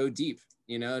to go deep,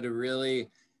 you know, to really,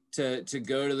 to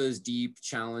go to those deep,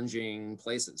 challenging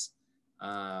places.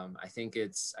 I think,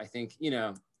 you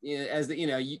know, as the, you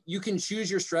know, you can choose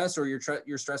your stress, or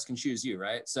your stress can choose you.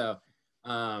 Right. So,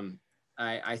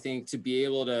 I think to be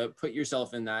able to put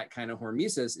yourself in that kind of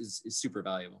hormesis is super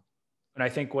valuable. And I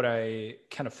think what I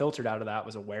kind of filtered out of that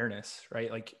was awareness, right?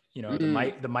 Like, you know,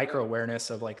 the micro awareness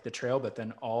of like the trail, but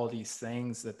then all these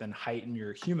things that then heighten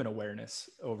your human awareness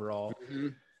overall.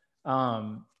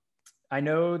 I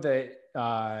know that,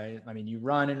 I mean, you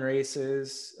run in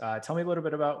races. Tell me a little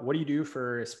bit about, what do you do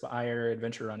for Aspire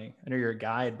Adventure Running? I know you're a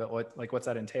guide, but what's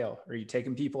that entail? Are you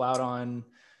taking people out on?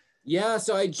 Yeah,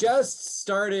 so I just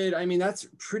started, I mean, that's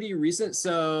pretty recent.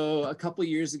 So a couple of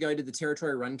years ago, I did the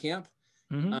Territory Run Camp.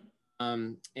 And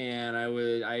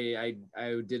I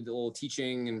did a little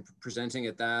teaching and presenting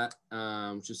at that,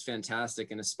 which was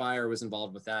fantastic. And Aspire was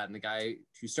involved with that. And the guy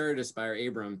who started Aspire,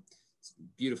 Abram,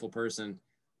 beautiful person.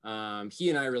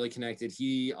 He and I really connected.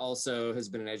 He also has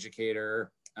been an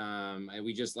educator. And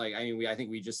we just like, I mean, I think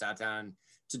we just sat down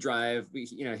to drive.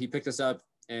 You know, he picked us up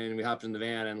and we hopped in the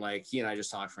van, and like, he and I just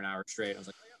talked for an hour straight. I was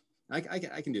like, oh, yeah,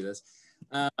 I can do this.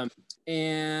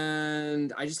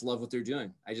 And I just love what they're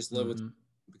doing. I just love what,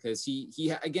 because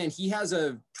he again, he has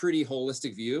a pretty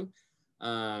holistic view,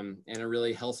 and a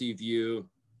really healthy view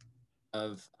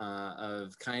of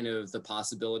kind of the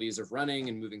possibilities of running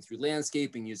and moving through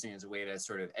landscaping, using it as a way to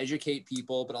sort of educate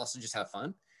people, but also just have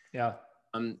fun. Yeah.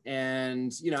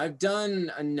 And, you know, I've done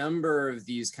a number of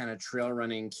these kind of trail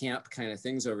running camp kind of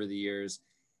things over the years.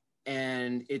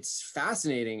 And it's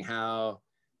fascinating how,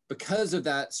 because of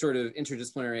that sort of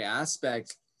interdisciplinary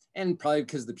aspect, and probably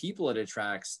because of the people it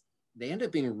attracts, they end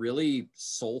up being really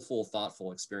soulful,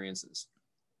 thoughtful experiences.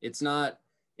 It's not,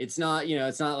 you know,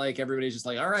 it's not like everybody's just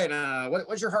like, all right,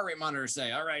 what's your heart rate monitor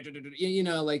say? All right. You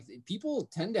know, like, people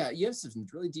tend to, you have some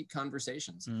really deep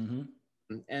conversations.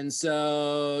 And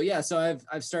so, yeah, so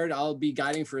I've started, I'll be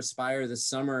guiding for Aspire this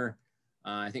summer.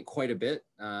 I think quite a bit,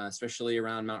 especially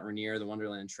around Mount Rainier, the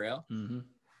Wonderland Trail.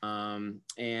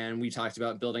 And we talked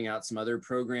about building out some other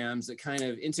programs that kind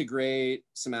of integrate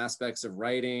some aspects of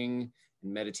writing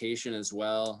and meditation as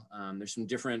well. There's some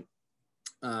different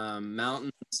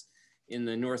mountains in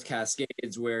the North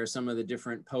Cascades where some of the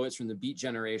different poets from the Beat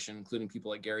generation, including people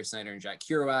like Gary Snyder and Jack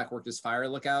Kerouac, worked as fire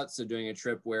lookouts. So doing a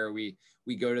trip where we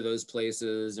go to those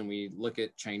places and we look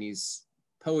at Chinese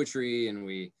poetry and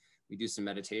we do some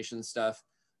meditation stuff.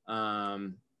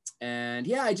 And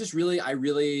yeah, I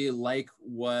really like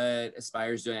what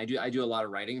Aspire's doing. I do a lot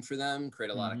of writing for them,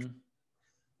 create a lot of,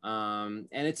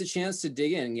 and it's a chance to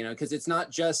dig in, you know, because it's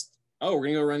not just, oh, we're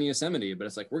gonna go run Yosemite, but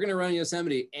it's like, we're gonna run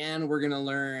Yosemite and we're gonna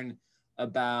learn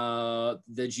about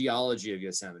the geology of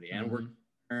Yosemite, and we're gonna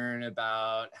learn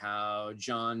about how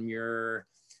John Muir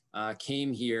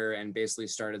came here and basically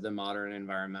started the modern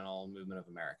environmental movement of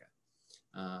America.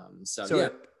 So yeah,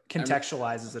 it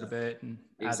contextualizes it a bit and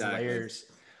adds layers.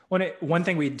 One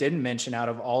thing we didn't mention out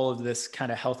of all of this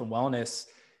kind of health and wellness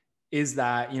is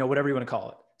that, you know, whatever you want to call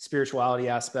it, spirituality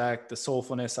aspect, the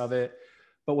soulfulness of it.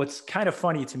 But what's kind of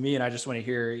funny to me, and I just want to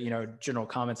hear, you know, general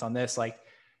comments on this, like,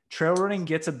 trail running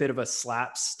gets a bit of a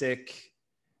slapstick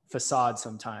facade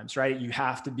sometimes, right? You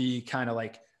have to be kind of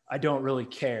like, I don't really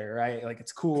care, right? Like,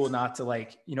 it's cool not to,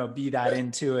 like, you know, be that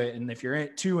into it. And if you're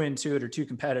too into it or too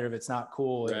competitive, it's not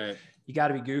cool. Right. You got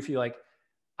to be goofy. Like,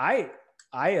 I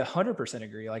 100%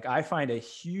 agree. Like, I find a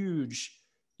huge,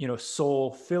 you know,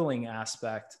 soul filling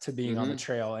aspect to being on the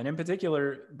trail, and in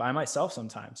particular by myself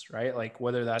sometimes, right? Like,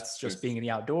 whether that's just being in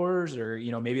the outdoors, or,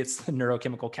 you know, maybe it's the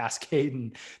neurochemical cascade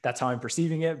and that's how I'm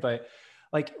perceiving it. But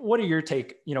like, what's your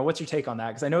take on that?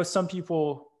 Because I know some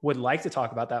people would like to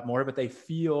talk about that more, but they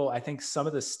feel, I think some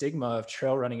of the stigma of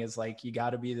trail running is like, you got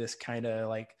to be this kind of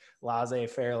like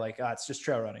laissez-faire, like, it's just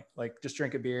trail running, like, just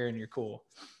drink a beer and you're cool.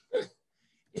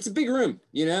 It's a big room,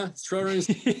 you know, it's trail running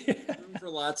room for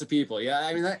lots of people. Yeah.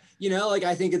 I mean, that, you know, like,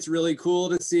 I think it's really cool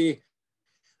to see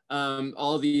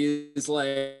all these,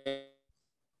 like,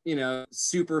 you know,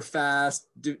 super fast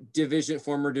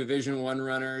former Division I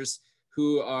runners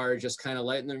who are just kind of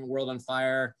lighting the world on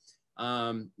fire.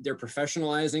 They're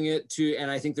professionalizing it too. And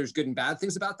I think there's good and bad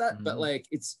things about that, but like,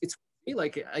 it's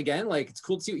like, again, like, it's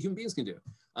cool to see what human beings can do.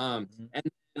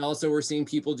 And also we're seeing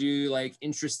people do like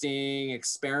interesting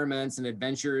experiments and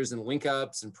adventures and link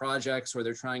ups and projects where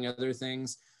they're trying other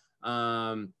things.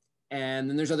 And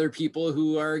then there's other people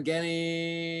who are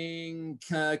getting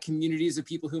communities of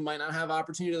people who might not have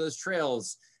opportunity to those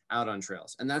trails out on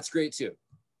trails. And that's great too.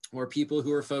 Or people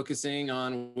who are focusing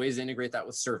on ways to integrate that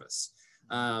with service.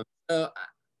 So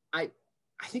I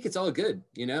I think it's all good.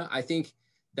 I think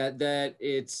that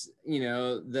it's,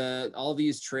 all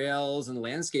these trails and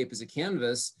landscape is a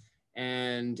canvas,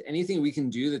 and anything we can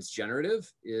do that's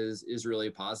generative is really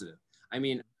positive. I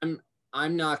mean,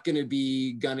 I'm not going to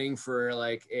be gunning for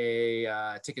like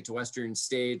a ticket to Western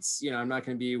States. I'm not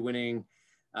going to be winning,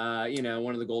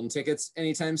 one of the golden tickets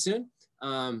anytime soon.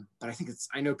 But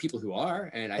I know people who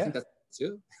are, and I think that's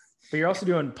too. But you're also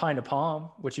doing pine to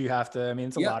palm, which you have to, I mean,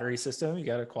 it's a lottery system. You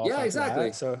got to qualify. Yeah, exactly. For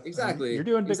that. So exactly. You're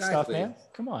doing big stuff, man.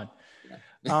 Come on.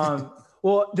 Yeah.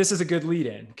 Well, this is a good lead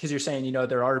in, because you're saying,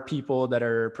 there are people that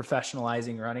are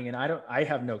professionalizing running, and I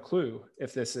have no clue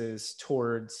if this is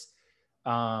towards,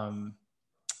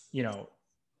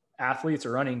 athletes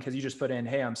or running, because you just put in,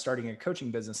 hey, I'm starting a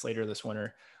coaching business later this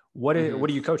winter. What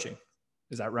are you coaching?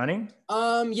 Is that running?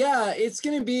 Yeah, I'm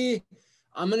going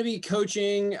to be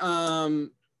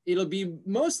coaching. It'll be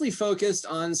mostly focused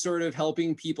on sort of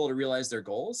helping people to realize their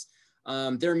goals.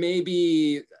 I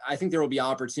think there will be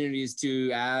opportunities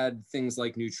to add things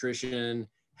like nutrition,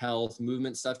 health,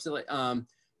 movement stuff to it.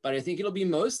 But I think it'll be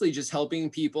mostly just helping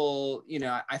people.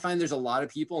 I find there's a lot of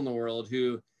people in the world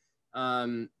who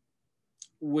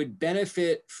would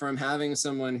benefit from having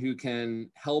someone who can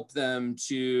help them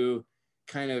to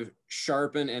kind of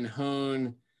sharpen and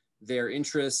hone their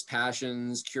interests,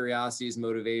 passions, curiosities,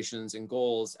 motivations, and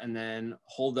goals, and then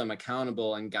hold them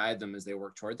accountable and guide them as they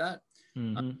work toward that.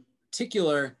 Mm-hmm. In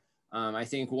particular, I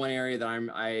think one area that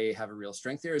I have a real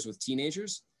strength there is with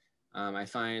teenagers. I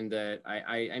find that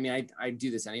I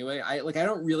do this anyway. I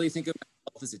don't really think of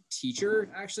myself as a teacher,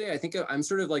 actually. I'm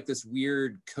sort of like this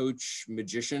weird coach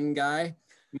magician guy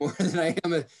more than I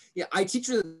am I teach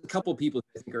with a couple people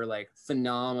who I think are like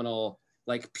phenomenal,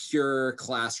 like pure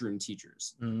classroom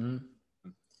teachers. Mm-hmm.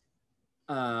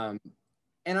 And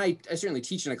I certainly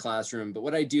teach in a classroom, but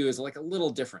what I do is like a little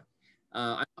different.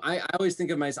 I always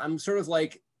think of myself, I'm sort of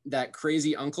like that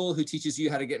crazy uncle who teaches you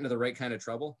how to get into the right kind of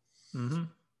trouble. Mm-hmm.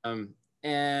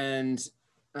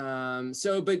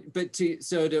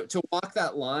 To walk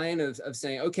that line of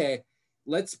saying, okay,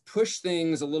 let's push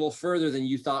things a little further than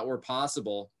you thought were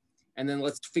possible. And then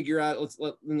let's figure out,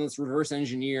 let's reverse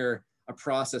engineer a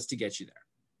process to get you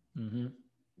there. Mm-hmm.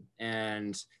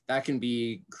 And that can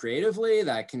be creatively,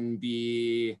 that can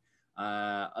be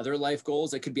other life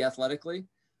goals, it could be athletically,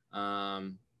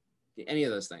 any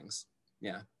of those things.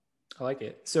 Yeah. I like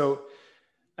it. So,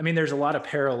 I mean, there's a lot of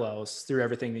parallels through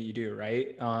everything that you do,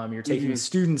 right? You're taking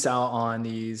students out on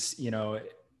these,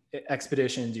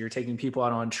 expeditions, you're taking people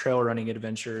out on trail running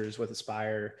adventures with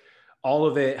Aspire. All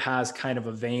of it has kind of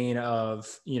a vein of,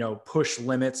 push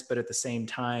limits, but at the same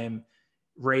time,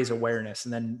 raise awareness.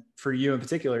 And then for you in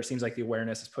particular, it seems like the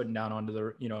awareness is putting down onto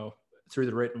the, through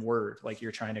the written word, like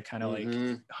you're trying to kind of like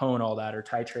hone all that or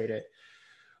titrate it.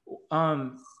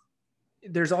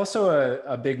 There's also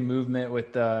a big movement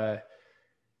with the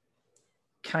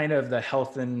kind of the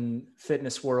health and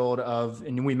fitness world of,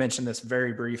 and we mentioned this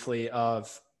very briefly,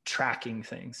 of tracking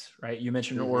things, right? You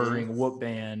mentioned ordering Whoop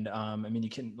Band. I mean, you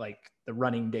can, like, the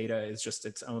running data is just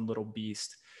its own little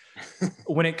beast.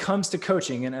 When it comes to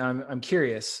coaching, and I'm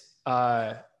curious,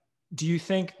 do you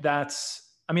think that's,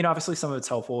 I mean, obviously some of it's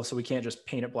helpful, so we can't just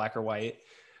paint it black or white,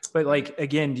 but like,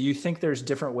 again, do you think there's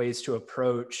different ways to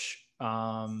approach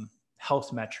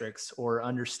health metrics or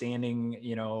understanding,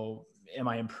 am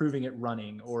I improving at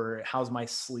running, or how's my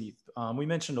sleep? We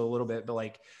mentioned a little bit, but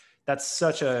like, that's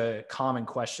such a common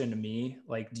question to me.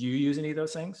 Like, do you use any of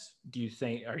those things?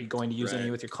 Are you going to use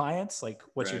any with your clients? Like,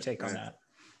 what's your take on that?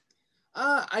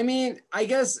 I mean, I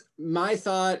guess my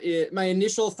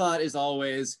initial thought is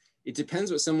always, it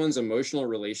depends what someone's emotional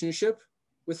relationship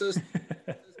with those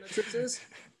metrics is,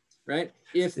 right?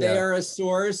 If they are a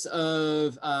source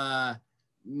of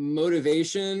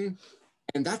motivation,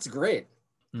 and that's great.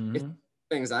 If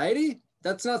anxiety,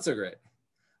 that's not so great.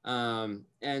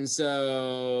 And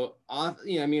so, I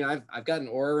mean, I've got an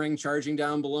Oura ring charging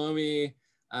down below me.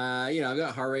 I've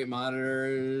got heart rate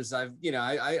monitors. I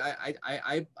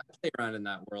play around in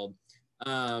that world.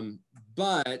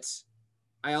 But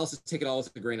I also take it all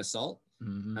with a grain of salt.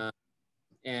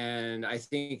 And I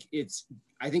think it's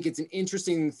an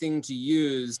interesting thing to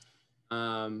use.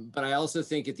 But I also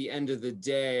think at the end of the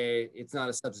day, it's not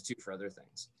a substitute for other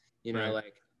things,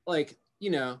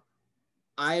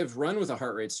 I've run with a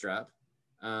heart rate strap.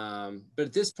 But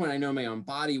at this point, I know my own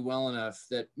body well enough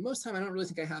that most of the time I don't really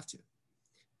think I have to.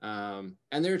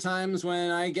 And there are times when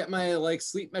I get my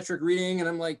sleep metric reading and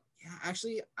I'm like, yeah,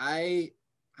 actually,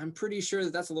 I'm pretty sure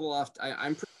that's a little off.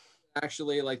 I'm pretty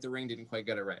actually the ring didn't quite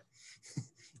get it right,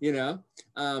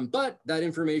 but that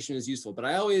information is useful. But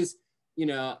I always,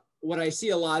 what I see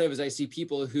a lot of is I see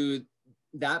people who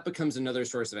that becomes another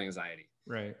source of anxiety.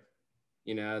 Right.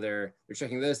 You know, they're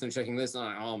checking this, they're checking this. And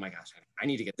I'm like, oh my gosh, I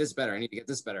need to get this better. I need to get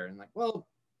this better. And like, well,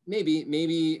 maybe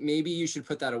you should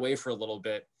put that away for a little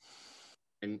bit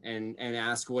and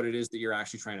ask what it is that you're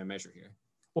actually trying to measure here.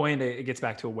 Well, and it gets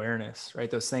back to awareness, right?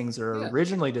 Those things are Yeah.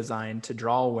 originally designed to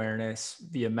draw awareness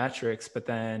via metrics, but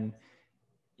then,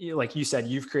 like you said,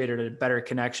 you've created a better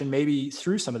connection, maybe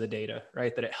through some of the data,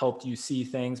 right? That it helped you see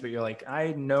things, but you're like,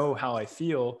 I know how I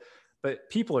feel, but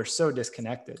people are so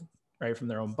disconnected, right? From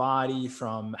their own body,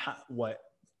 from what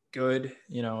good,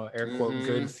 air quote,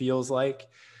 good feels like.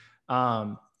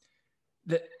 Um,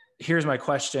 Here's my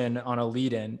question on a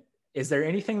lead in. Is there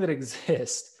anything that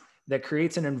exists that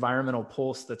creates an environmental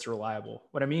pulse that's reliable?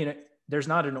 What I mean, there's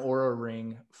not an Oura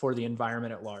ring for the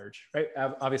environment at large, right?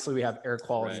 Obviously we have air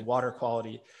quality, Right. water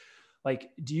quality.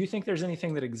 Like, do you think there's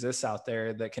anything that exists out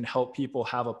there that can help people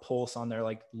have a pulse on their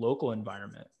like local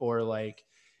environment, or like,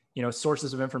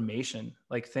 sources of information,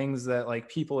 like things that like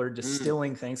people are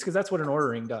distilling things? Cause that's what an Oura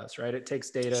ring does, right? It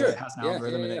takes data, Sure. it has an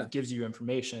algorithm, and it gives you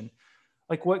information.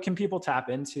 Like, what can people tap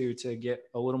into to get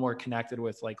a little more connected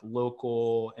with like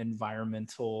local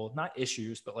environmental, not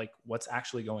issues, but like what's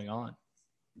actually going on?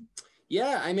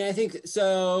 Yeah, I mean, I think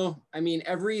so. I mean,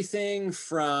 everything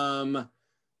from,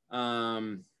 I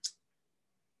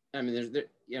mean,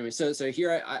 so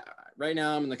here I right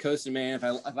now I'm in the coast of Maine. If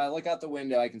I look out the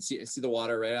window, I can see the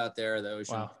water right out there, the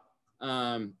ocean.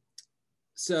 Wow.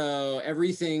 So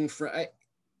everything from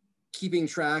keeping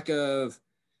track of,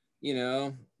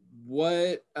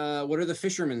 what are the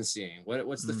fishermen seeing?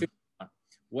 What's the fish?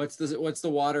 What's the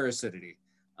water acidity?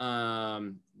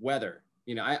 Weather.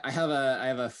 I have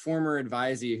a former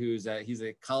advisee he's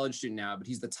a college student now, but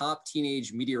he's the top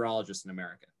teenage meteorologist in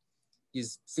America.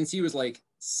 Since he was like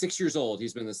 6 years old,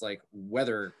 he's been this like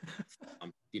weather,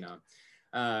 he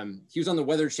was on the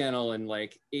Weather Channel in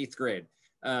like 8th grade.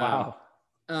 Wow.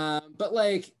 But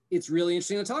like, it's really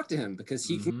interesting to talk to him because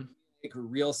he can make a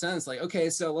real sense. Like, okay,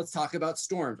 so let's talk about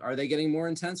storms. Are they getting more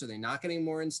intense? Are they not getting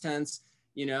more intense?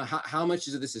 How much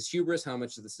of this is hubris? How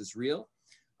much of this is real?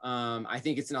 I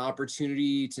think it's an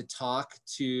opportunity to talk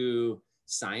to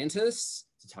scientists,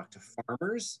 to talk to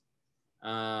farmers,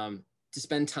 to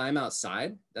spend time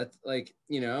outside. That's like,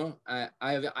 and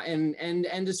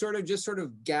to sort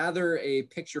of gather a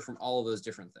picture from all of those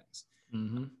different things.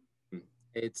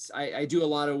 I do a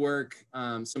lot of work.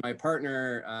 So my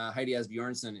partner, Heidi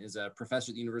Asbjornsen, is a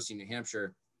professor at the University of New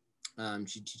Hampshire.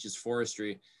 She teaches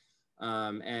forestry.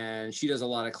 And she does a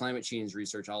lot of climate change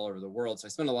research all over the world. So I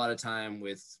spend a lot of time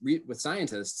with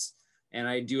scientists, and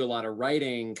I do a lot of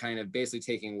writing, kind of basically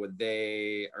taking what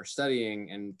they are studying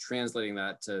and translating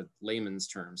that to layman's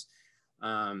terms.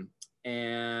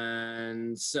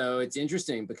 And so it's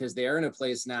interesting because they are in a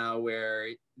place now where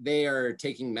they are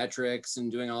taking metrics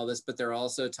and doing all this, but they're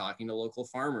also talking to local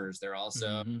farmers. They're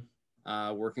also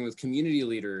working with community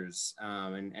leaders,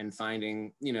 and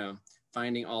finding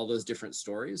all those different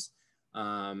stories.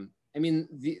 I mean,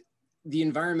 the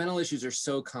environmental issues are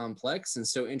so complex and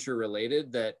so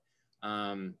interrelated that,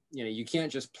 you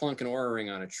can't just plunk an Oura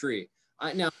ring on a tree.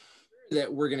 Now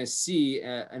that we're going to see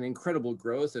an incredible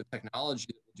growth of technology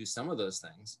that will do some of those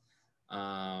things.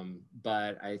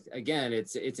 But again,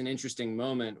 it's an interesting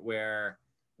moment where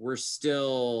we're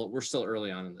still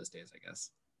early on in those days, I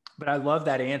guess. But I love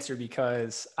that answer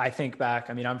because I think back,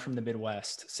 I mean, I'm from the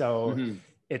Midwest, so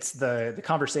it's the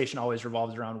conversation always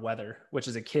revolves around weather, which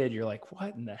as a kid, you're like,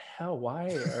 what in the hell?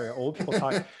 Why are old people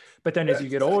talking? But then as you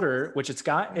get older, which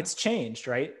it's changed,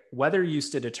 right? Weather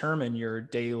used to determine your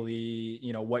daily,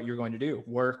 what you're going to do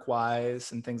work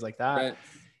wise and things like that. Right.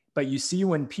 But you see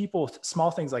when people,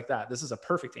 small things like that, this is a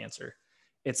perfect answer.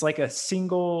 It's like a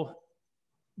single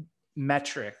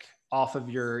metric off of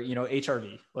your,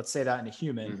 HRV, let's say that in a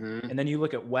human. And then you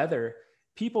look at weather.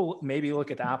 People maybe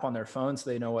look at the app on their phone so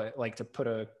they know what, like, to put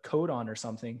a code on or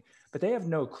something, but they have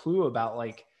no clue about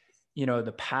like,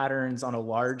 the patterns on a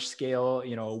large scale,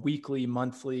 weekly,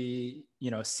 monthly,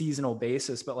 seasonal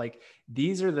basis. But like,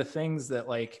 these are the things that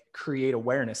like create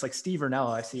awareness. Like Steve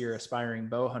Rinella, I see you're aspiring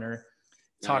bow hunter,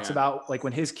 talks about like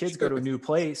when his kids go to a new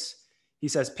place, he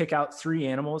says, pick out 3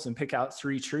 animals and pick out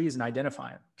 3 trees and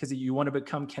identify them because you want to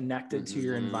become connected to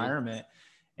your environment.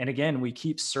 And again, we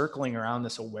keep circling around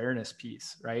this awareness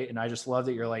piece, right? And I just love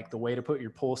that you're like, the way to put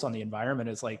your pulse on the environment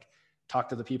is like, talk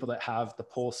to the people that have the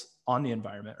pulse on the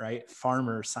environment, right?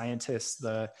 Farmers, scientists,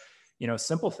 the,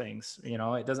 simple things,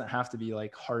 it doesn't have to be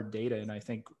like hard data. And I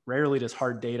think rarely does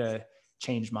hard data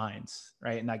change minds,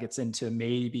 right? And that gets into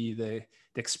maybe the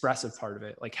expressive part of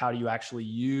it. Like, how do you actually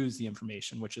use the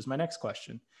information, which is my next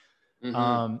question.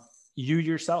 You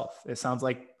yourself, it sounds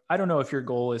like, I don't know if your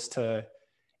goal is to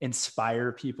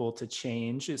inspire people to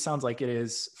change? It sounds like it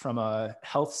is from a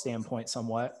health standpoint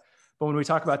somewhat, but when we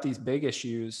talk about these big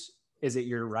issues, is it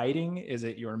your writing? Is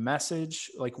it your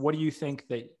message? Like, what do you think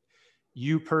that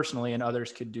you personally and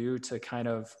others could do to kind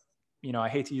of, I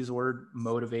hate to use the word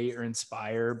motivate or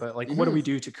inspire, but like, what do we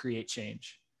do to create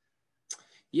change?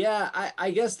 Yeah,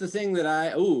 I guess the thing that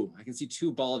I can see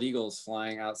two bald eagles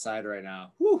flying outside right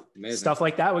now. Whew, amazing. Stuff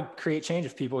like that would create change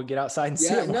if people would get outside and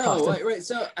see it more often. Right.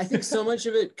 So I think so much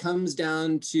of it comes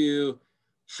down to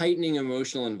heightening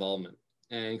emotional involvement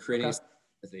and creating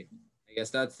sympathy. I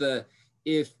guess that's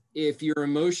if you're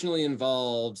emotionally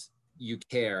involved, you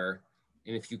care,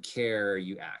 and if you care,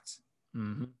 you act.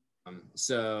 Mm-hmm.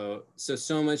 So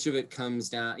much of it comes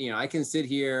down. I can sit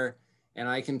here and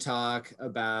I can talk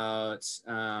about,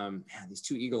 these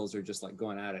two eagles are just like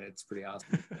going at it. It's pretty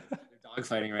awesome. They're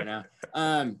dogfighting right now.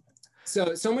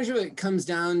 So much of it comes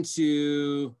down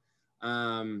to,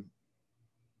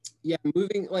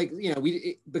 moving, like,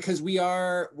 because we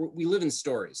live in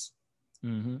stories.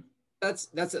 Mm-hmm. That's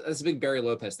a big Barry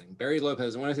Lopez thing. Barry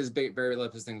Lopez, one of his big Barry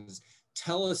Lopez things is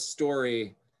tell a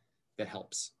story that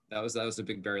helps. That was a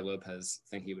big Barry Lopez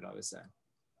thing he would always say.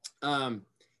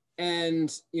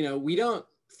 And we don't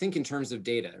think in terms of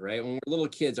data, right? When we're little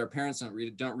kids, our parents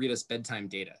don't read us bedtime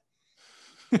data.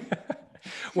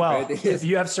 Well, right? if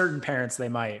you have certain parents, they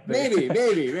might. But... maybe,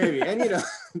 and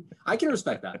I can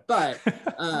respect that, but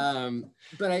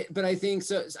I think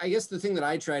so. I guess the thing that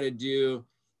I try to do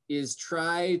is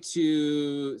try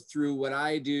to, through what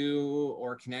I do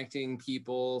or connecting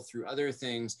people through other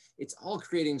things, it's all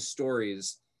creating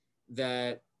stories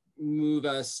that move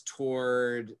us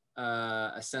toward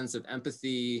a sense of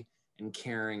empathy and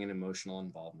caring and emotional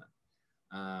involvement.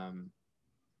 I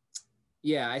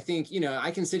think,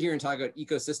 I can sit here and talk about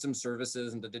ecosystem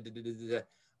services and but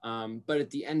at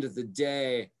the end of the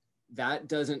day, that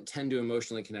doesn't tend to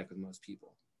emotionally connect with most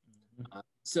people. Mm-hmm.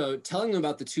 So telling them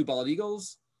about the two bald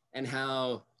eagles and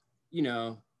how,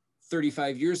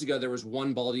 35 years ago, there was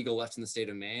one bald eagle left in the state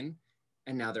of Maine,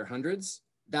 and now there are hundreds.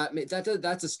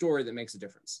 That's a story that makes a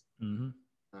difference. Mm-hmm.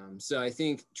 So I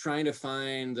think trying to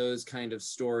find those kind of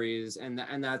stories,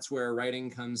 and that's where writing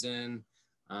comes in.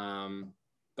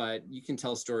 But you can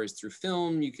tell stories through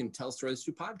film, you can tell stories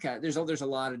through podcast. There's a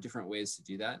lot of different ways to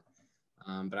do that.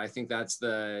 But I think at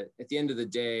the end of the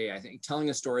day, I think telling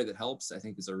a story that helps, I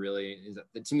think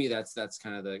to me, that's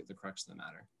kind of the crux of the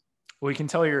matter. Well, you can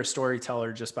tell you're a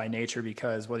storyteller just by nature,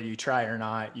 because whether you try or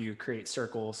not, you create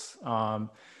circles. And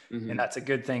that's a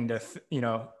good thing to,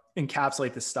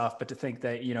 encapsulate the stuff, but to think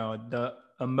that, the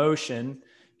emotion,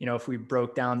 if we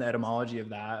broke down the etymology of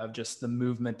that, of just the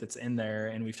movement that's in there,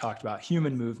 and we've talked about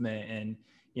human movement and,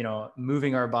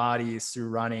 moving our bodies through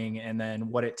running, and then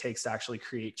what it takes to actually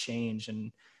create change.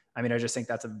 And I mean, I just think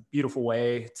that's a beautiful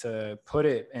way to put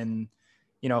it. And,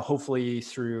 hopefully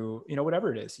through,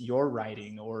 whatever it is, your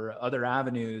writing or other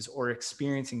avenues or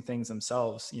experiencing things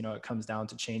themselves, it comes down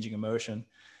to changing emotion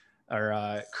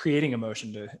or creating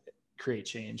emotion to create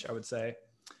change, I would say.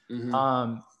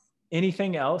 Mm-hmm.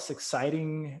 Anything else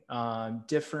exciting,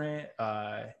 different,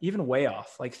 even way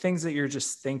off, like things that you're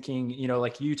just thinking,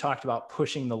 like you talked about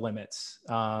pushing the limits,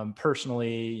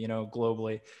 personally,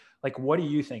 globally, like, what do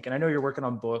you think? And I know you're working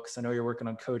on books, I know you're working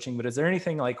on coaching, but is there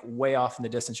anything like way off in the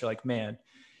distance? You're like, man,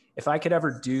 if I could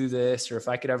ever do this, or if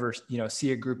I could ever,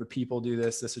 see a group of people do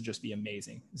this, this would just be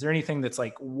amazing. Is there anything that's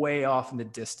like way off in the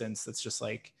distance that's just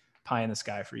like pie in the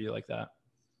sky for you like that?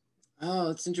 Oh,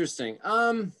 that's interesting.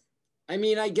 I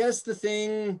mean, I guess the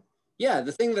thing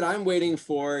that I'm waiting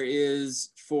for is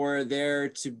for there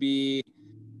to be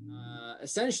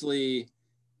essentially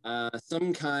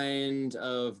some kind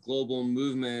of global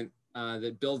movement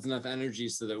that builds enough energy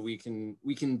so that we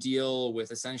can deal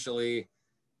with essentially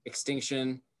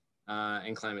extinction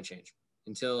and climate change.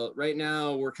 Until right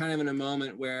now, we're kind of in a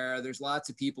moment where there's lots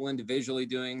of people individually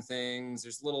doing things.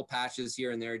 There's little patches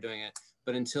here and there doing it.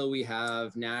 But until we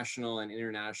have national and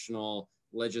international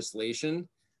legislation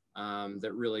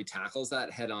that really tackles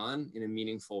that head on in a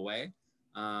meaningful way,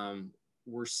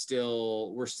 we're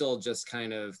still just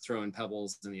kind of throwing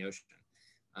pebbles in the ocean.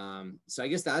 So I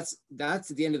guess that's at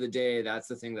the end of the day, that's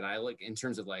the thing that I like in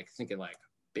terms of like thinking like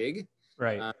big,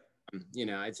 right?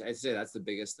 I'd say that's the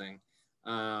biggest thing.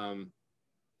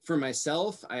 For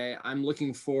myself, I'm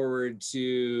looking forward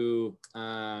to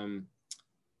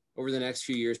over the next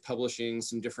few years publishing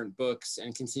some different books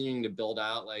and continuing to build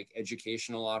out like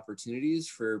educational opportunities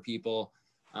for people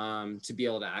to be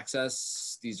able to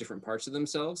access these different parts of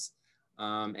themselves.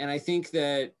 And I think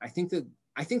that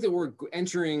we're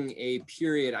entering a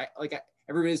period.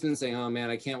 Everybody's been saying, "Oh man,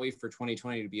 I can't wait for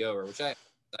 2020 to be over," which I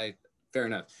fair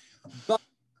enough. But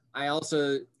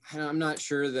I'm not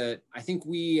sure that, I think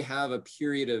we have a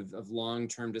period of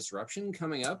long-term disruption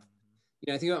coming up.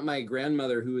 I think about my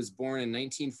grandmother, who was born in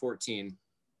 1914,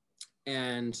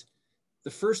 and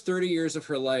the first 30 years of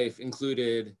her life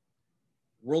included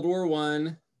World War I,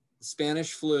 the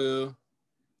Spanish flu,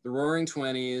 the Roaring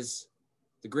Twenties,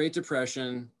 the Great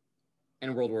Depression,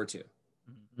 and World War II.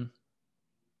 Mm-hmm.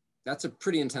 That's a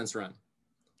pretty intense run.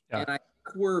 Yeah. And I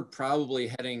think we're probably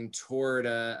heading toward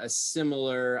a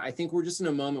similar, I think we're just in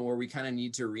a moment where we kind of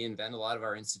need to reinvent a lot of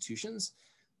our institutions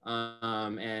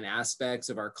and aspects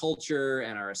of our culture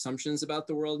and our assumptions about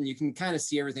the world. And you can kind of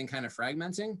see everything kind of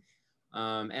fragmenting.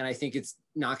 And I think it's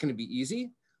not going to be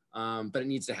easy, but it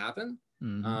needs to happen.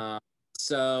 Mm-hmm.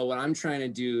 So what I'm trying to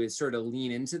do is sort of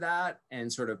lean into that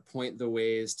and sort of point the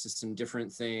ways to some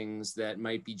different things that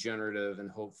might be generative and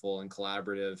hopeful and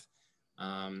collaborative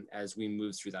as we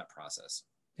move through that process.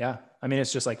 Yeah. I mean,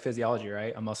 it's just like physiology,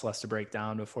 right? A muscle has to break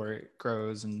down before it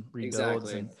grows and rebuilds.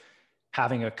 Exactly. And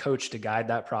having a coach to guide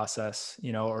that process,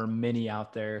 or many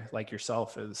out there like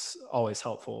yourself is always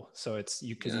helpful. So it's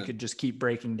you could just keep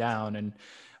breaking down and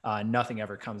nothing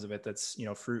ever comes of it that's,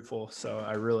 fruitful. So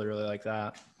I really, really like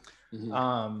that. Mm-hmm.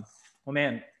 Well,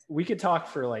 man, we could talk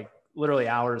for like literally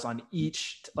hours on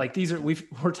each, like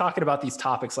we're talking about these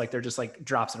topics like they're just like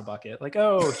drops in a bucket, like,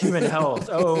 oh, human health,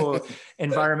 oh,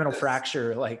 environmental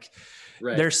fracture, like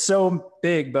they're so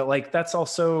big, but like that's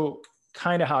also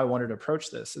kind of how I wanted to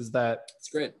approach this, is that it's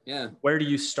great. Yeah. Where do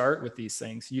you start with these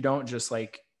things? You don't just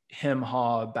like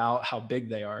hem-haw about how big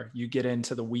they are. You get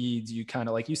into the weeds, you kind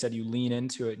of, like you said, you lean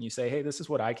into it and you say, hey, this is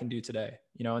what I can do today.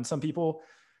 And some people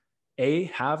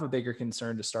have a bigger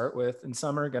concern to start with, and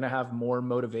some are going to have more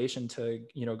motivation to,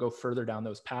 go further down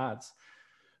those paths.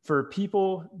 For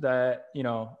people that,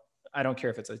 I don't care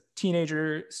if it's a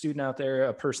teenager student out there,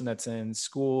 a person that's in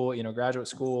school, graduate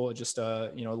school, just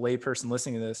a, lay person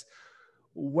listening to this,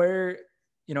 where,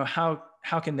 how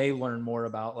can they learn more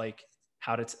about like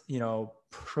how to,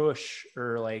 push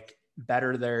or like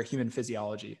better their human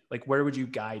physiology? Like, where would you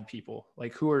guide people?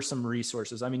 Like, who are some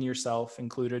resources? I mean, yourself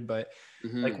included, but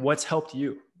like, what's helped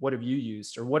you? What have you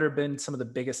used? Or what have been some of the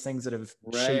biggest things that have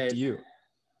shaped you?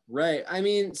 Right. I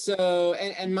mean, so,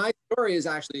 and my story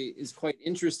is quite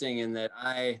interesting in that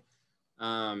I'd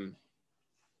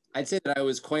say that I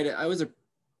was a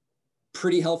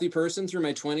pretty healthy person through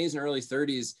my 20s and early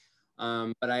 30s.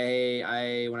 But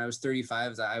when I was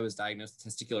 35, I was diagnosed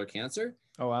with testicular cancer.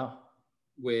 Oh, wow.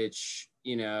 Which,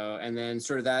 and then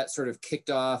that kicked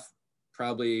off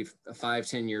probably a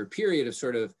 5-10 year period of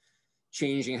sort of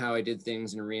changing how I did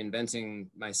things and reinventing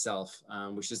myself,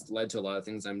 which just led to a lot of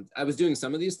things. I was doing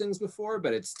some of these things before,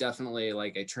 but it's definitely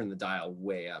like I turned the dial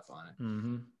way up on it.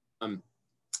 Mm-hmm.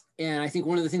 And I think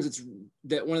one of the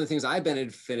things I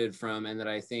benefited from, and that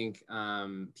I think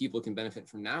people can benefit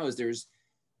from now, is there's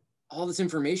all this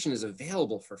information is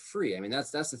available for free. I mean,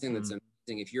 that's the thing that's amazing.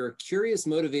 If you're a curious,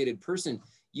 motivated person,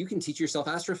 you can teach yourself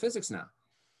astrophysics now.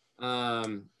 I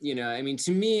mean,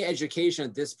 to me, education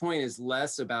at this point is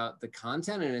less about the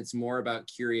content and it's more about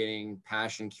curating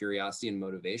passion, curiosity, and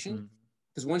motivation.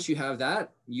 Because once you have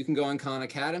that, you can go on Khan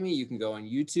Academy, you can go on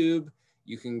YouTube,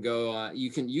 you can go, you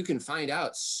can find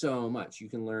out so much, you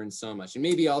can learn so much, and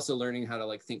maybe also learning how to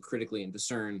like think critically and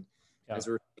discern as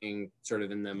we're being sort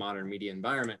of in the modern media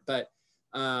environment. But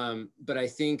I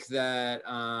think that,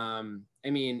 I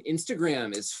mean,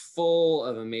 Instagram is full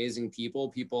of amazing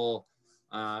people.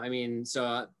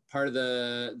 So part of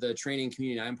the training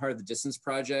community, I'm part of the Distance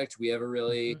Project. We have a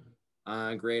really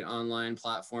great online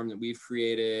platform that we've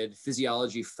created,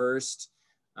 Physiology First,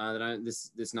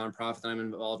 this nonprofit that I'm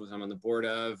involved with, I'm on the board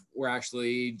of. We're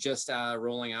actually just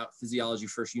rolling out Physiology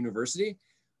First University.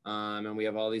 And we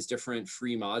have all these different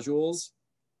free modules.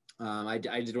 I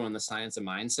did one on the science of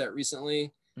mindset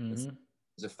recently. It's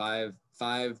a five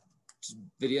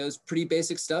videos, pretty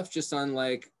basic stuff, just on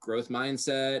like growth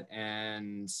mindset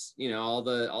and all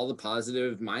the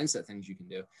positive mindset things you can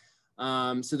do.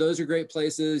 So those are great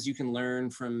places. You can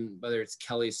learn from whether it's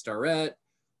Kelly Starrett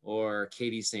or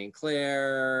Katie St.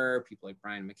 Clair, people like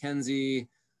Brian McKenzie,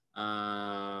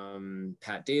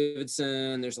 Pat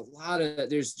Davidson. There's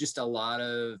just a lot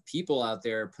of people out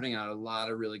there putting out a lot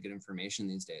of really good information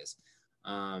these days.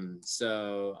 And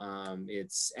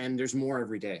there's more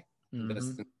every day.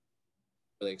 That's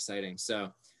really exciting.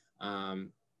 So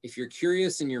if you're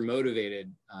curious and you're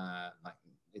motivated,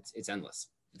 it's endless.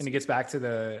 And it gets back to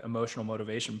the emotional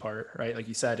motivation part, right? Like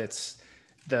you said, it's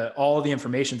all the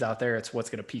information's out there. It's what's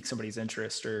going to pique somebody's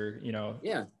interest or,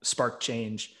 spark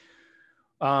change.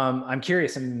 I'm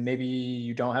curious, and maybe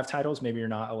you don't have titles, maybe you're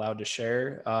not allowed to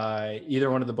share either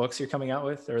one of the books you're coming out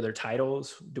with, or their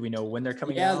titles. Do we know when they're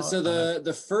coming Yeah, out? so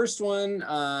the first one,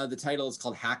 the title is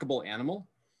called Hackable Animal,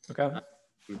 Okay.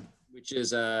 which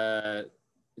is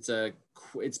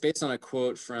it's based on a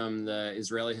quote from the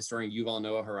Israeli historian Yuval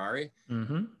Noah Harari.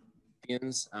 Mm-hmm.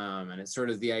 And it's sort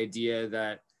of the idea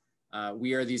that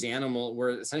we are these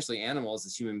we're essentially animals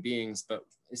as human beings, but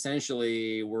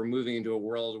essentially we're moving into a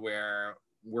world where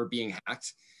we're being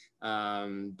hacked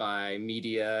by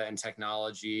media and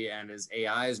technology. And as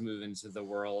AIs move into the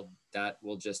world, that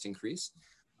will just increase.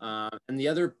 And the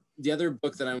other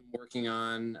book that I'm working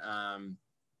on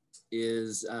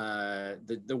is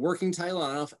the working title. I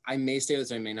don't know if I may say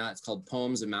this, I may not. It's called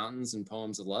Poems of Mountains and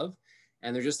Poems of Love.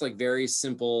 And they're just like very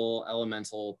simple,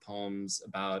 elemental poems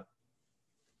about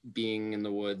being in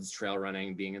the woods, trail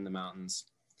running, being in the mountains.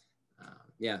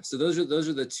 So those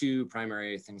are the two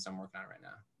primary things I'm working on right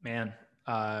now. Man,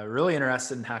 really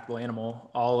interested in Hackable Animal.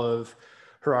 All of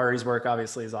Harari's work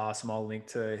obviously is awesome. I'll link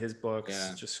to his books.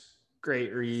 Yeah. Just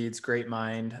great reads, great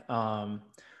mind.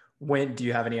 When do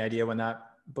you have any idea when that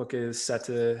book is set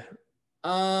to?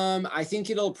 I think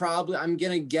I'm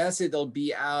gonna guess it'll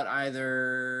be out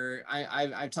either.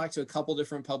 I've talked to a couple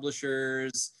different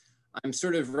publishers. I'm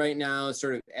sort of right now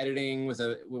sort of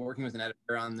we're working with an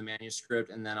editor on the manuscript,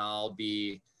 and then I'll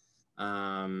be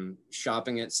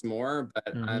shopping it some more.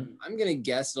 But I'm gonna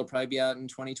guess it'll probably be out in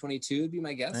 2022. Would be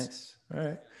my guess. Nice. All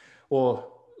right.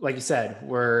 Well, like you said,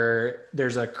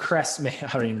 there's a crest. I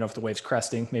don't even know if the wave's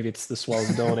cresting. Maybe it's the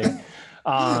swells building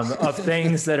of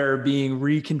things that are being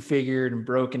reconfigured and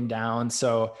broken down.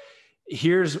 So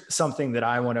here's something that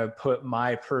I want to put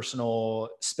my personal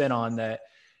spin on, that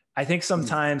I think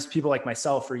sometimes people like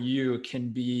myself or you can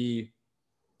be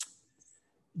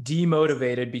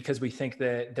demotivated because we think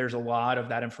that there's a lot of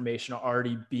that information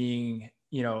already being,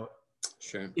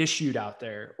 Sure. issued out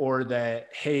there, or that,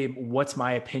 hey, what's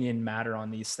my opinion matter on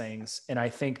these things? And I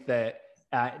think that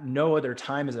at no other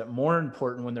time is it more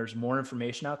important, when there's more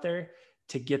information out there,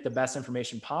 to get the best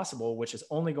information possible, which is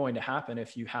only going to happen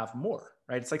if you have more,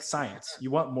 right? It's like science. You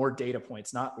want more data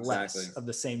points, not less of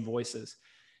the same voices.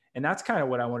 And that's kind of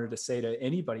what I wanted to say to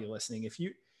anybody listening. If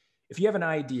you have an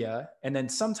idea, and then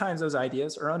sometimes those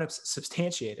ideas are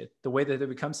unsubstantiated, the way that they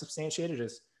become substantiated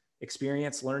is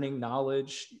experience, learning,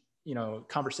 knowledge,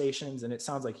 conversations. And it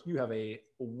sounds like you have a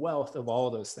wealth of all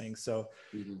of those things. So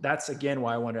that's, again,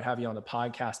 why I wanted to have you on the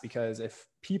podcast, because if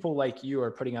people like you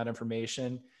are putting out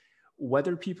information,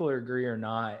 whether people agree or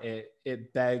not,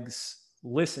 it begs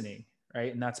listening,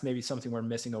 right? And that's maybe something we're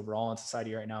missing overall in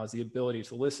society right now, is the ability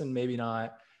to listen, maybe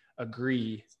not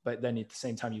agree, but then at the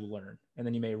same time you learn, and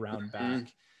then you may round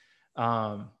back.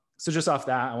 So just off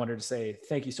that, I wanted to say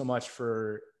thank you so much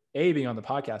for being on the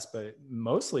podcast, but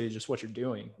mostly just what you're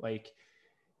doing, like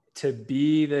to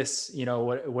be this,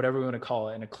 whatever we want to call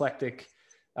it, an eclectic,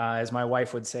 as my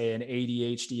wife would say, an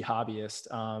ADHD hobbyist.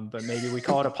 But maybe we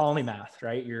call it a polymath,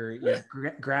 right? You're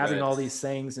grabbing all these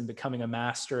things and becoming a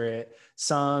master at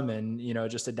some, and,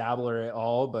 just a dabbler at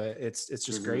all, but it's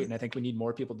just great. And I think we need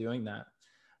more people doing that.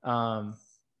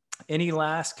 Any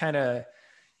last kind of,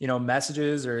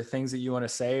 messages or things that you want to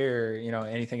say, or,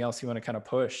 anything else you want to kind of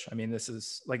push? I mean, this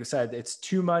is, like I said, it's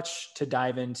too much to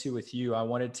dive into with you. I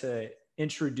wanted to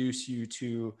introduce you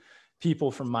to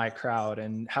people from my crowd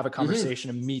and have a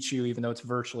conversation and meet you, even though it's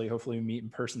virtually. Hopefully we meet in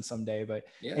person someday, but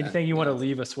anything you want to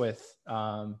leave us with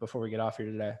before we get off here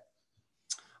today?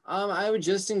 I would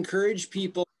just encourage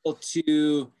people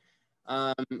to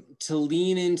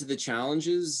lean into the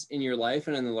challenges in your life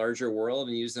and in the larger world,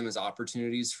 and use them as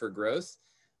opportunities for growth,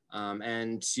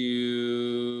 and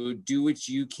to do what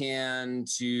you can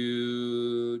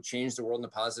to change the world in a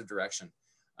positive direction.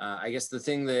 I guess the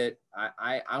thing that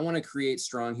I want to create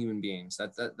strong human beings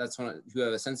that's who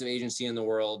have a sense of agency in the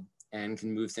world and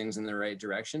can move things in the right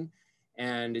direction.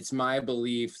 And it's my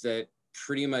belief that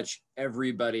pretty much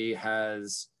everybody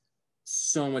has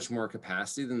so much more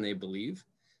capacity than they believe.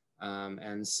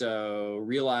 And so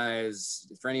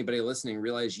for anybody listening,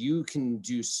 realize you can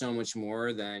do so much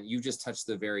more than you just touched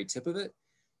the very tip of it.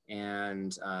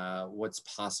 And what's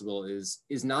possible is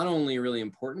not only really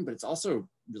important, but it's also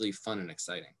really fun and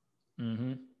exciting.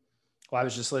 Well, I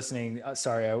was just listening.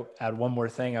 Sorry, I add one more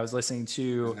thing. I was listening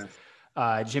to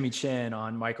Jimmy Chin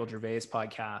on Michael Gervais'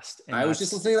 podcast. And I was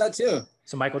just listening to that too.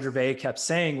 So Michael Gervais kept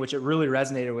saying, which it really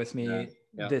resonated with me,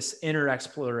 this inner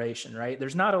exploration, right?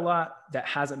 There's not a lot that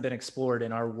hasn't been explored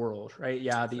in our world, right?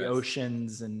 Yeah, the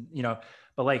oceans and,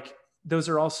 but like those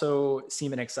are also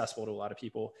seem inaccessible to a lot of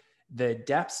people. The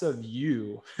depths of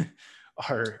you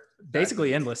are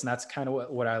basically endless. And that's kind of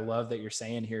what I love that you're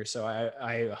saying here. So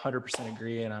I 100%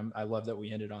 agree. And I love that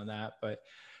we ended on that. But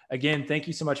again, thank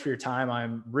you so much for your time.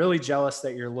 I'm really jealous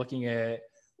that you're looking at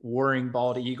whirring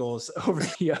bald eagles over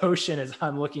the ocean as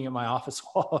I'm looking at my office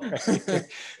wall. Right?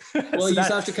 Well, you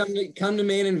just have to come to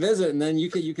Maine and visit, and then you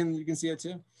can see it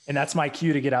too. And that's my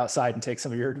cue to get outside and take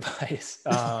some of your advice.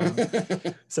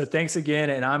 So thanks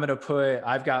again. And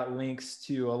I've got links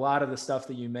to a lot of the stuff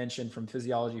that you mentioned, from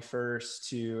Physiology First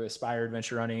to Aspire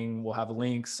Adventure Running. We'll have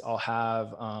links. I'll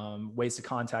have ways to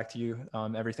contact you,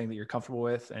 everything that you're comfortable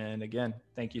with. And again,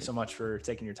 thank you so much for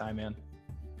taking your time, man.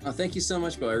 Oh, thank you so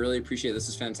much, Bo. I really appreciate it. This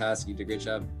is fantastic. You did a great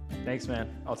job. Thanks, man.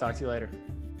 I'll talk to you later.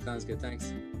 Sounds good.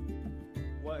 Thanks.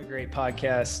 What a great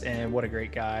podcast, and what a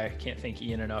great guy. Can't thank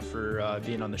Ian enough for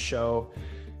being on the show.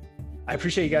 I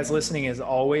appreciate you guys listening as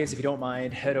always. If you don't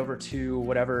mind, head over to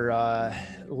whatever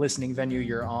listening venue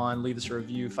you're on, leave us a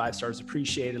review, 5 stars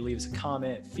appreciated, leave us a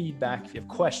comment, feedback. If you have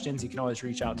questions, you can always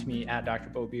reach out to me at Dr.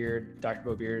 Bo Beard,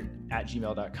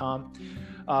 drbobeard@gmail.com.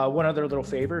 One other little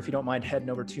favor, if you don't mind heading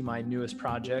over to my newest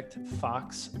project,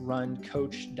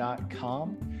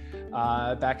 foxruncoach.com.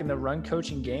 Back in the run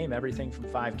coaching game, everything from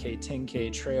 5K,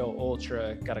 10K, trail,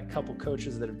 ultra. Got a couple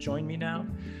coaches that have joined me now.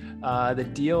 The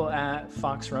deal at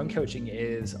Fox Run Coaching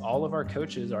is all of our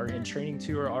coaches are in training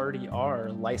to or already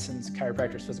are licensed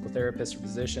chiropractors, physical therapists, or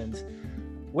physicians,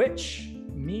 which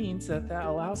means that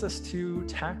allows us to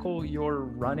tackle your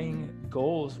running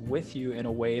goals with you in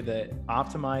a way that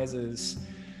optimizes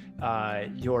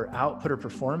your output or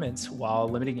performance while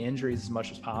limiting injuries as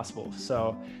much as possible.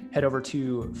 So head over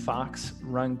to Fox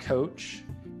Run Coach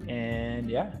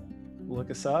and look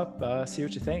us up, see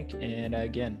what you think. And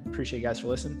again, appreciate you guys for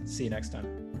listening. See you next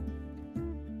time.